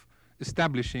of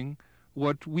establishing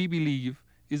what we believe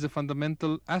is a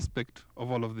fundamental aspect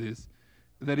of all of this,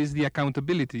 that is the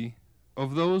accountability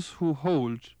of those who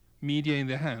hold media in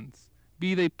their hands,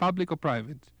 be they public or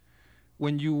private.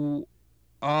 When you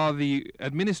are the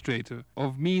administrator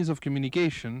of means of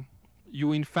communication,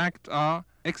 you in fact are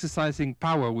exercising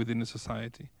power within a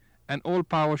society, and all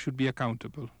power should be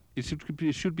accountable. It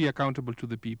should be accountable to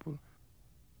the people.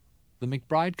 The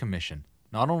McBride Commission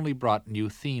not only brought new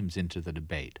themes into the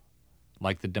debate,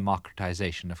 like the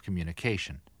democratization of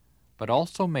communication, but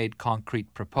also made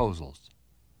concrete proposals.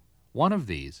 One of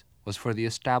these was for the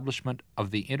establishment of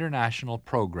the International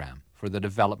Program for the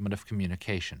Development of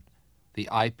Communication, the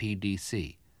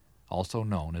IPDC, also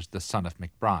known as the Son of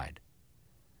McBride.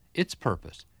 Its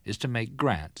purpose is to make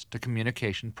grants to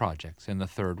communication projects in the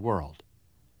Third World.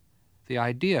 The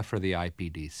idea for the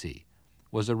IPDC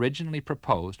was originally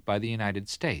proposed by the United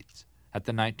States at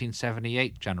the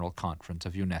 1978 General Conference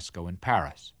of UNESCO in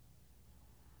Paris.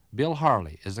 Bill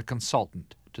Harley is a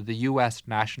consultant to the U.S.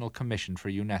 National Commission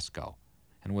for UNESCO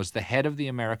and was the head of the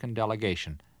American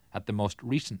delegation at the most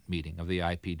recent meeting of the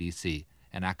IPDC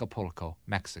in Acapulco,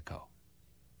 Mexico.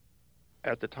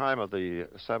 At the time of the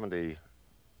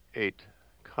 78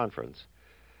 conference,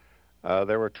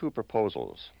 there were two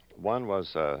proposals. One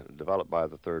was developed by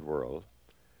the Third World,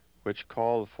 which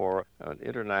called for an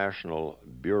international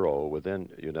bureau within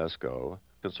UNESCO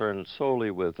concerned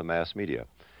solely with the mass media.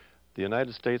 The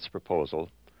United States proposal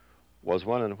was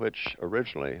one in which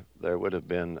originally there would have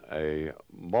been a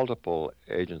multiple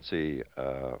agency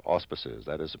auspices.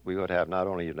 That is, we would have not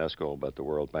only UNESCO but the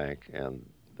World Bank and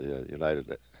the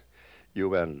United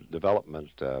UN Development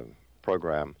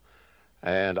Program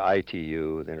and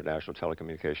ITU, the International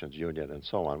Telecommunications Union, and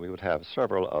so on. We would have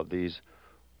several of these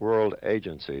world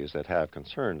agencies that have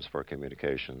concerns for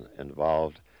communication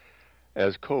involved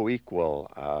as co-equal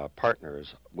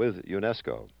partners with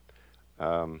UNESCO.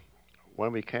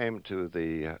 When we came to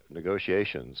the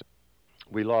negotiations,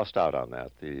 we lost out on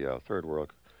that. The Third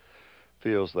World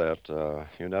feels that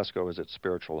UNESCO is its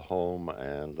spiritual home,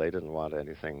 and they didn't want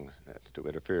anything to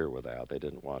interfere with that. They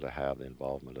didn't want to have the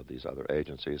involvement of these other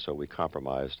agencies, so we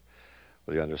compromised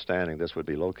with the understanding this would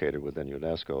be located within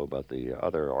UNESCO, but the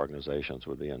other organizations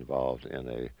would be involved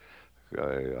in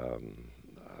a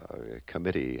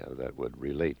committee that would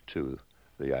relate to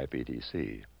the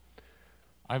IPDC.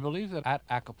 I believe that at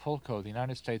Acapulco, the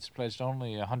United States pledged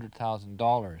only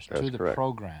 $100,000 to the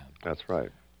program. That's right.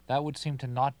 That would seem to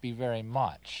not be very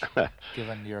much,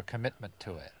 given your commitment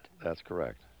to it. That's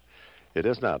correct. It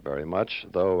is not very much,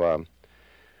 though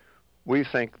we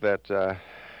think that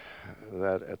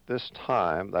that at this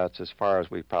time, that's as far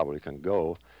as we probably can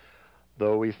go,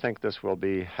 though we think this will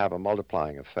have a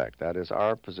multiplying effect. That is,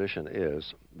 our position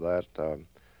is that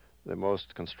the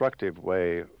most constructive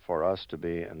way for us to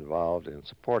be involved in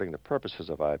supporting the purposes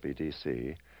of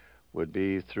IPDC would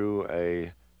be through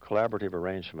a collaborative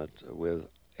arrangement with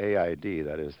AID,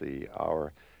 that is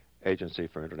our Agency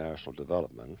for International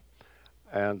Development,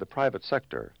 and the private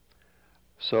sector,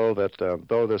 so that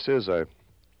though this is a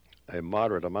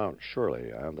moderate amount, surely,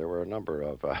 and there were a number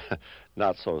of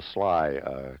not so sly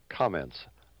comments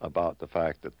about the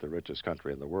fact that the richest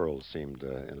country in the world seemed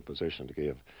in a position to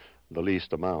give the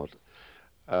least amount.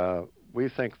 We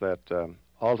think that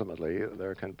ultimately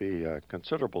there can be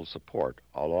considerable support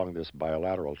along this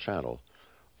bilateral channel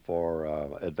for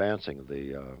advancing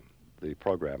the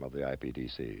program of the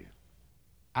IPDC.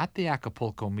 At the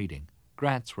Acapulco meeting,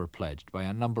 grants were pledged by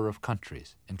a number of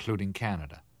countries, including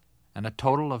Canada, and a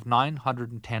total of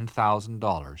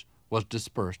 $910,000 was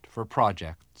dispersed for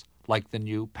projects like the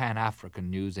new Pan-African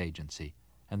News Agency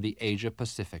and the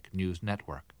Asia-Pacific News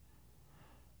Network.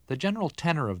 The general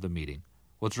tenor of the meeting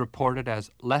was reported as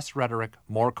less rhetoric,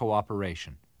 more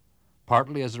cooperation,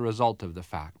 partly as a result of the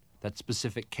fact that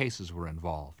specific cases were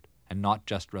involved and not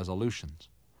just resolutions.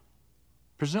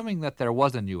 Presuming that there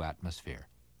was a new atmosphere,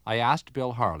 I asked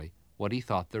Bill Harley what he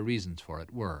thought the reasons for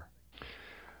it were.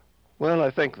 Well,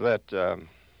 I think that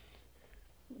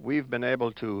we've been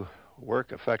able to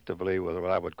work effectively with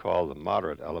what I would call the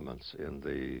moderate elements in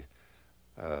the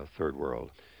Third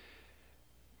World.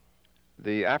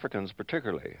 The Africans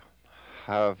particularly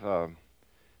have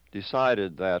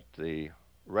decided that the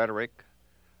rhetoric,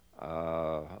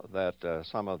 that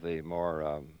some of the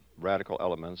more radical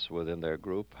elements within their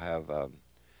group have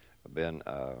been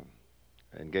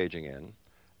engaging in,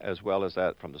 as well as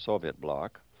that from the Soviet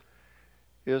bloc,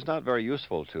 is not very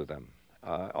useful to them.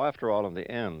 After all, in the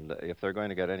end, if they're going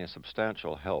to get any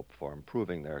substantial help for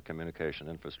improving their communication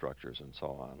infrastructures and so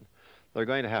on, they're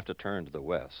going to have to turn to the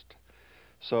West.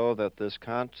 So that this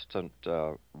constant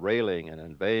railing and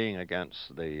inveighing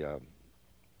against the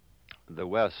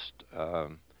West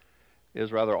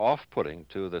is rather off-putting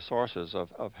to the sources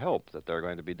of help that they're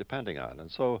going to be depending on.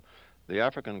 And so the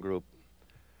African group,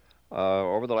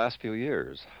 over the last few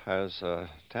years, has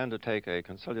tended to take a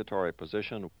conciliatory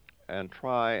position and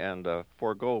try and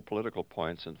forego political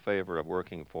points in favor of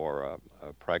working for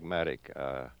pragmatic,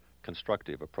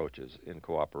 constructive approaches in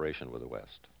cooperation with the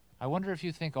West. I wonder if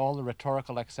you think all the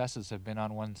rhetorical excesses have been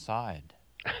on one side.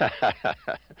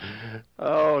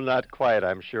 Oh, not quite,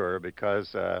 I'm sure,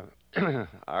 because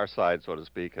our side, so to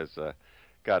speak, has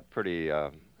got pretty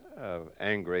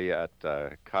angry at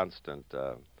constant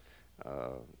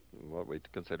what we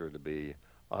consider to be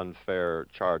unfair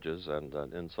charges and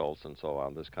insults and so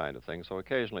on, this kind of thing. So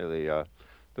occasionally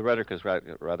the rhetoric is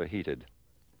rather heated.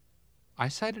 I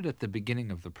cited at the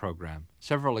beginning of the program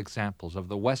several examples of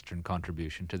the Western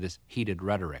contribution to this heated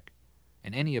rhetoric,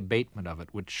 and any abatement of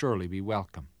it would surely be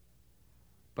welcome.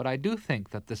 But I do think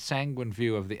that the sanguine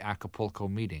view of the Acapulco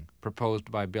meeting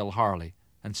proposed by Bill Harley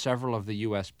and several of the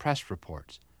U.S. press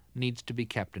reports needs to be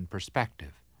kept in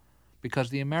perspective, because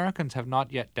the Americans have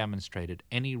not yet demonstrated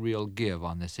any real give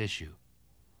on this issue.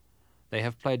 They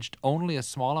have pledged only a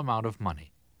small amount of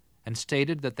money and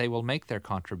stated that they will make their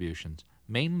contributions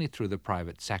mainly through the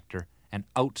private sector and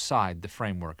outside the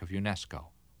framework of UNESCO.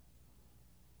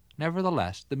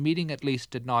 Nevertheless, the meeting at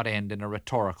least did not end in a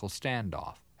rhetorical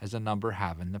standoff, as a number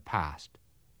have in the past.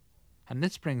 And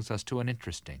this brings us to an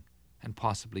interesting and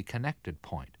possibly connected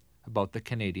point about the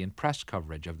Canadian press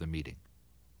coverage of the meeting.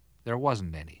 There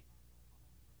wasn't any.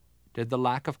 Did the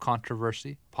lack of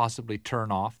controversy possibly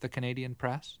turn off the Canadian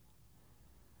press?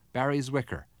 Barry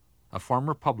Zwicker, a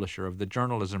former publisher of the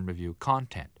journalism review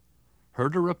Content,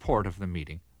 heard a report of the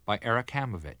meeting by Eric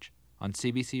Hamovich on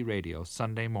CBC Radio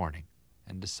Sunday morning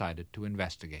and decided to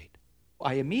investigate.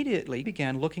 I immediately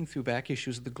began looking through back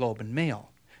issues of the Globe and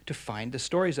Mail to find the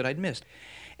stories that I'd missed.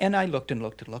 And I looked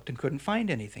and couldn't find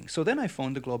anything. So then I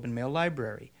phoned the Globe and Mail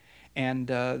library, and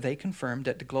they confirmed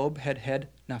that the Globe had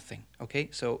nothing. Okay,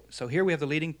 so here we have the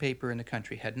leading paper in the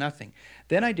country, had nothing.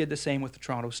 Then I did the same with the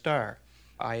Toronto Star.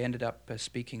 I ended up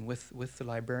speaking with the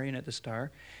librarian at the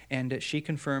Star, and she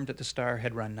confirmed that the Star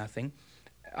had run nothing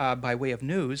by way of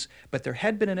news, but there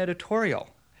had been an editorial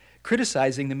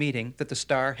criticizing the meeting that the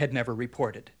Star had never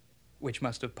reported, which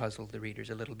must have puzzled the readers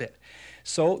a little bit.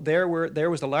 So there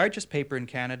was the largest paper in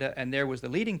Canada, and there was the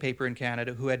leading paper in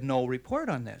Canada who had no report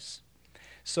on this.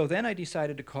 So then I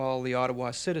decided to call the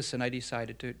Ottawa Citizen. I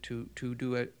decided to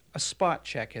do a spot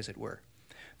check, as it were.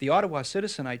 The Ottawa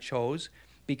Citizen I chose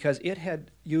because it had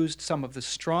used some of the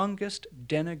strongest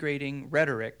denigrating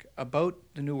rhetoric about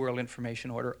the New World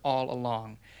Information Order all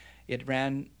along. It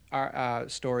ran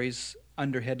stories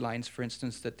under headlines, for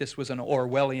instance, that this was an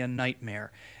Orwellian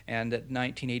nightmare and that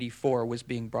 1984 was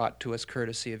being brought to us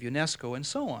courtesy of UNESCO and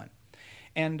so on.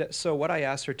 And so what I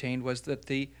ascertained was that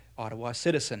the Ottawa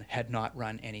Citizen had not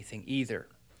run anything either.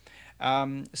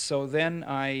 So then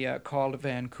I called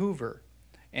Vancouver,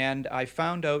 and I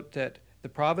found out that the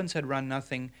province had run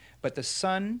nothing, but the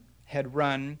Sun had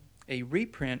run a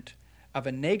reprint of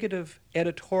a negative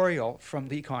editorial from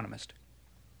The Economist.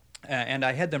 And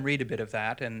I had them read a bit of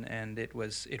that, and it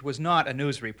was not a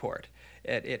news report.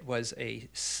 It was a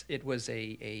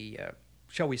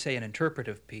shall we say, an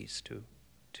interpretive piece to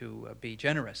be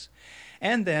generous.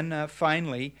 And then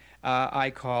finally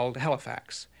I called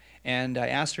Halifax, and I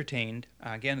ascertained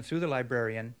again through the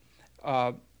librarian,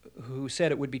 who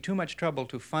said it would be too much trouble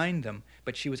to find them,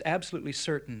 but she was absolutely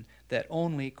certain that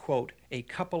only, quote, a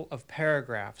couple of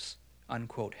paragraphs,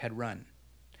 unquote, had run.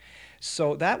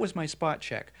 So that was my spot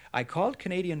check. I called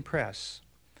Canadian Press,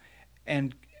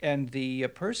 and the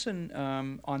person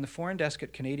on the foreign desk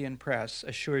at Canadian Press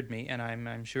assured me, and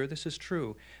I'm sure this is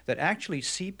true, that actually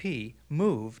CP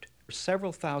moved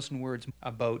several thousand words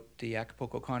about the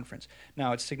Acapulco conference.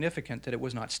 Now, it's significant that it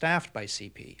was not staffed by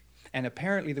CP, and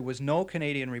apparently there was no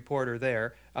Canadian reporter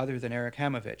there other than Eric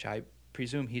Hamovich. I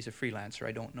presume he's a freelancer.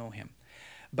 I don't know him.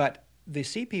 But the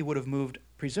CP would have moved,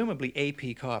 presumably,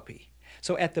 AP copy.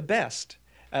 So at the best,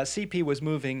 CP was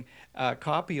moving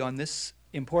copy on this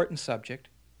important subject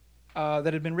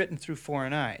that had been written through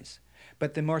foreign eyes.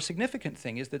 But the more significant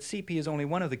thing is that CP is only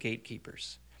one of the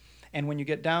gatekeepers. And when you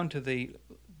get down to the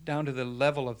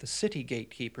level of the city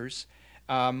gatekeepers,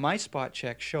 my spot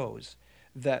check shows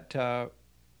that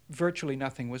virtually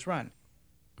nothing was run.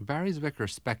 Barry Zwicker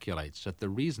speculates that the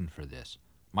reason for this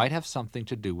might have something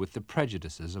to do with the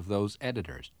prejudices of those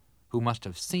editors who must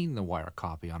have seen the wire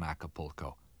copy on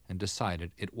Acapulco and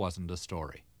decided it wasn't a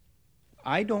story.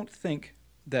 I don't think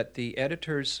that the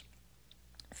editors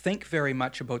think very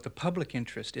much about the public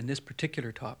interest in this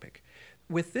particular topic.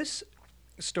 With this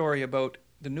story about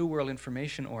the New World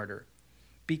Information Order,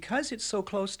 because it's so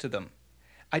close to them,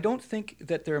 I don't think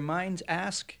that their minds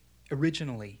ask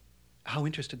originally how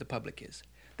interested the public is.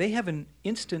 They have an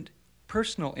instant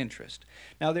personal interest.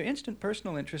 Now, their instant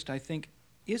personal interest, I think,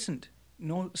 isn't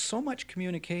so much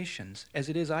communications as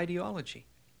it is ideology.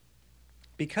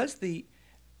 Because the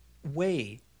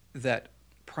way that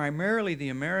primarily the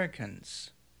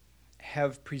Americans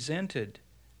have presented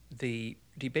the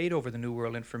debate over the New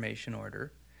World Information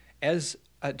Order as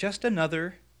just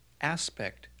another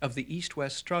aspect of the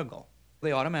East-West struggle.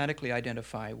 They automatically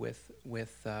identify with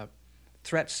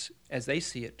threats as they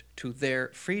see it to their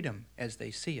freedom as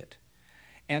they see it.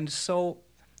 And so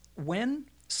when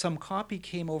some copy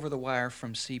came over the wire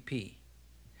from CP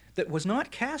that was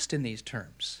not cast in these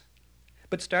terms,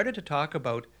 but started to talk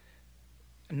about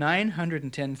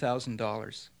 $910,000,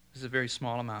 this is a very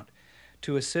small amount,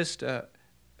 to assist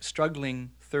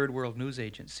struggling third world news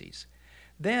agencies.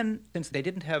 Then, since they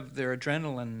didn't have their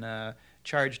adrenaline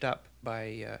charged up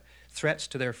by threats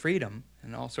to their freedom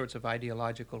and all sorts of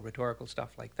ideological, rhetorical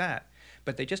stuff like that,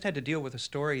 but they just had to deal with a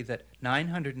story that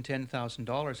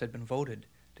 $910,000 had been voted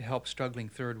to help struggling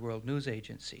third world news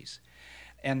agencies,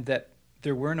 and that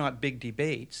there were not big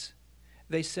debates,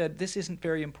 they said, this isn't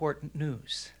very important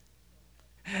news.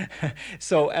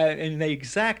 So, and they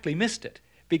exactly missed it,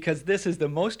 because this is the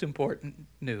most important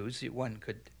news, one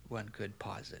could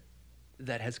posit,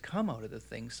 that has come out of the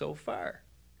thing so far.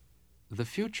 The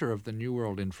future of the New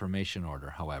World Information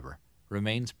Order, however,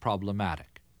 remains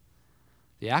problematic.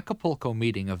 The Acapulco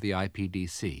meeting of the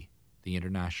IPDC, the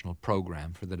International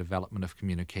Program for the Development of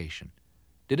Communication,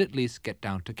 did at least get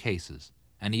down to cases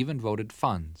and even voted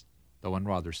funds, though in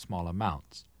rather small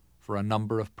amounts, for a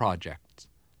number of projects,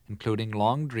 including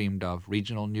long-dreamed-of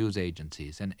regional news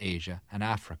agencies in Asia and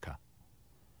Africa.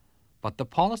 But the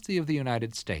policy of the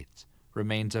United States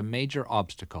remains a major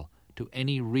obstacle to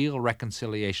any real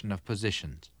reconciliation of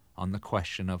positions on the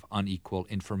question of unequal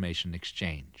information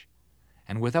exchange.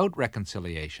 And without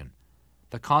reconciliation,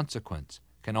 the consequence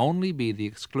can only be the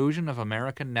exclusion of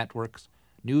American networks,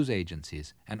 news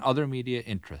agencies, and other media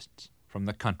interests from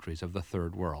the countries of the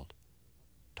Third World.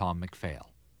 Tom MacPhail.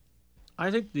 I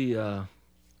think the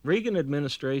Reagan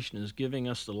administration is giving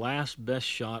us the last best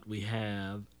shot we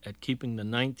have at keeping the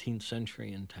 19th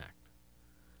century intact.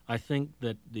 I think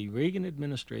that the Reagan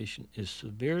administration is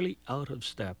severely out of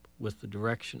step with the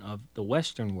direction of the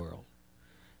Western world,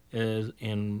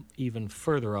 and even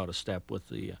further out of step with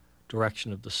the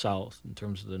direction of the South in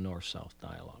terms of the North-South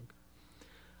dialogue.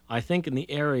 I think in the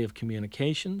area of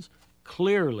communications,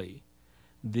 clearly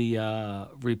the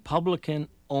Republican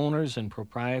owners and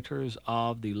proprietors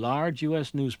of the large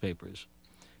U.S. newspapers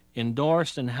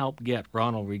endorsed and helped get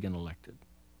Ronald Reagan elected.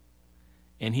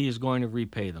 And he is going to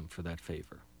repay them for that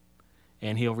favor.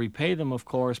 And he'll repay them, of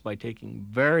course, by taking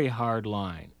very hard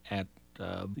line at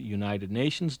the United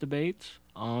Nations debates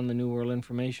on the New World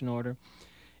Information Order,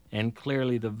 and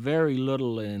clearly the very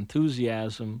little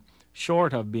enthusiasm,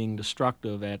 short of being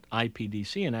destructive, at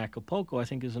IPDC in Acapulco, I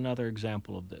think is another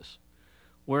example of this.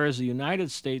 Whereas the United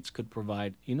States could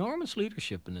provide enormous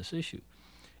leadership in this issue,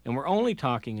 and we're only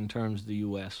talking in terms of the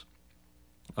U.S.,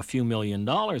 a few $1 million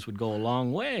would go a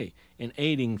long way in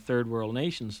aiding third world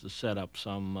nations to set up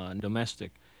some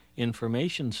domestic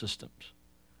information systems.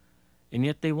 And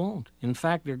yet they won't. In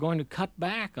fact, they're going to cut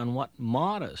back on what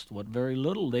very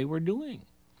little they were doing.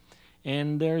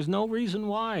 And there's no reason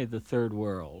why the third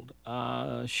world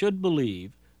should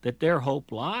believe that their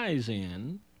hope lies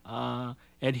in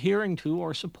adhering to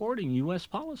or supporting U.S.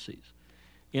 policies.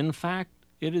 In fact,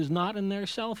 it is not in their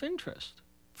self-interest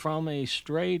from a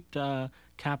straight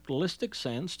capitalistic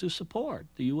sense to support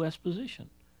the U.S. position.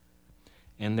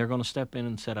 And they're going to step in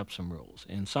and set up some rules.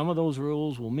 And some of those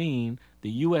rules will mean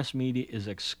the U.S. media is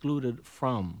excluded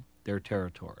from their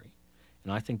territory.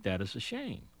 And I think that is a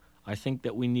shame. I think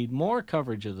that we need more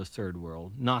coverage of the third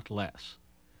world, not less.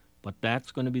 But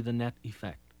that's going to be the net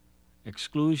effect.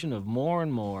 Exclusion of more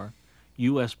and more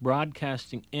U.S.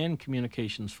 broadcasting and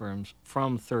communications firms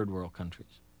from third world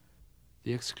countries.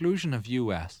 The exclusion of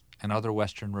U.S. and other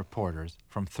Western reporters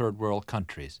from third world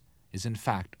countries is in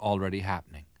fact already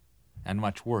happening, and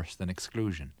much worse than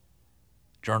exclusion.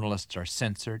 Journalists are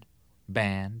censored,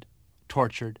 banned,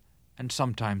 tortured, and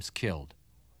sometimes killed.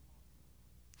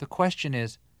 The question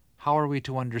is, how are we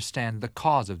to understand the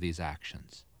cause of these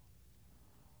actions?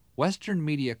 Western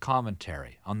media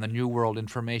commentary on the New World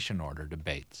Information Order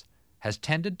debates has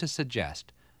tended to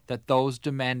suggest that those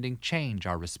demanding change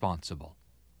are responsible,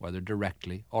 whether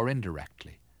directly or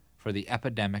indirectly, for the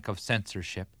epidemic of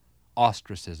censorship,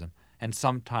 ostracism, and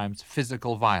sometimes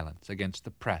physical violence against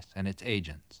the press and its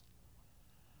agents.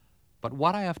 But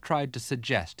what I have tried to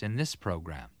suggest in this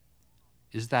program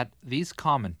is that these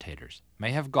commentators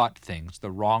may have got things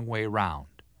the wrong way round,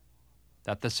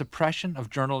 that the suppression of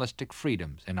journalistic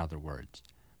freedoms, in other words,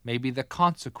 may be the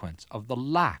consequence of the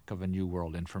lack of a New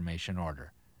World Information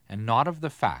Order, and not of the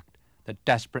fact that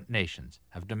desperate nations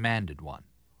have demanded one.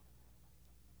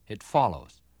 It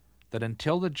follows that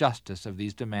until the justice of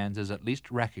these demands is at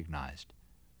least recognized,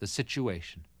 the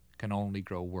situation can only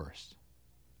grow worse.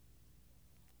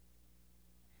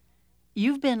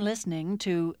 You've been listening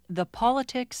to The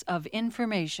Politics of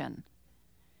Information.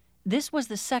 This was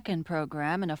the second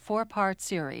program in a 4-part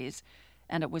series,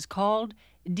 and it was called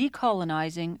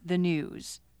Decolonizing the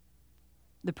News.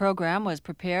 The program was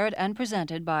prepared and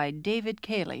presented by David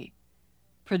Cayley.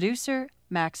 Producer,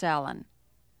 Max Allen.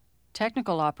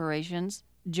 Technical operations,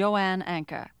 Joanne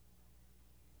Anka.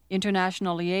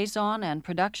 International liaison and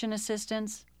production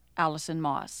assistance, Allison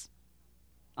Moss.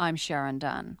 I'm Sharon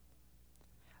Dunn.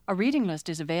 A reading list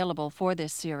is available for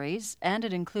this series, and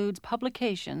it includes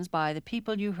publications by the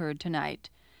people you heard tonight.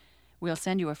 We'll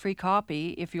send you a free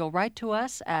copy if you'll write to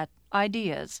us at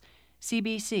Ideas,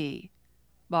 CBC,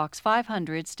 Box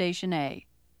 500, Station A,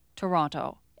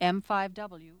 Toronto,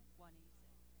 M5W.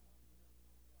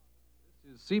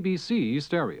 This is CBC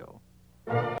Stereo.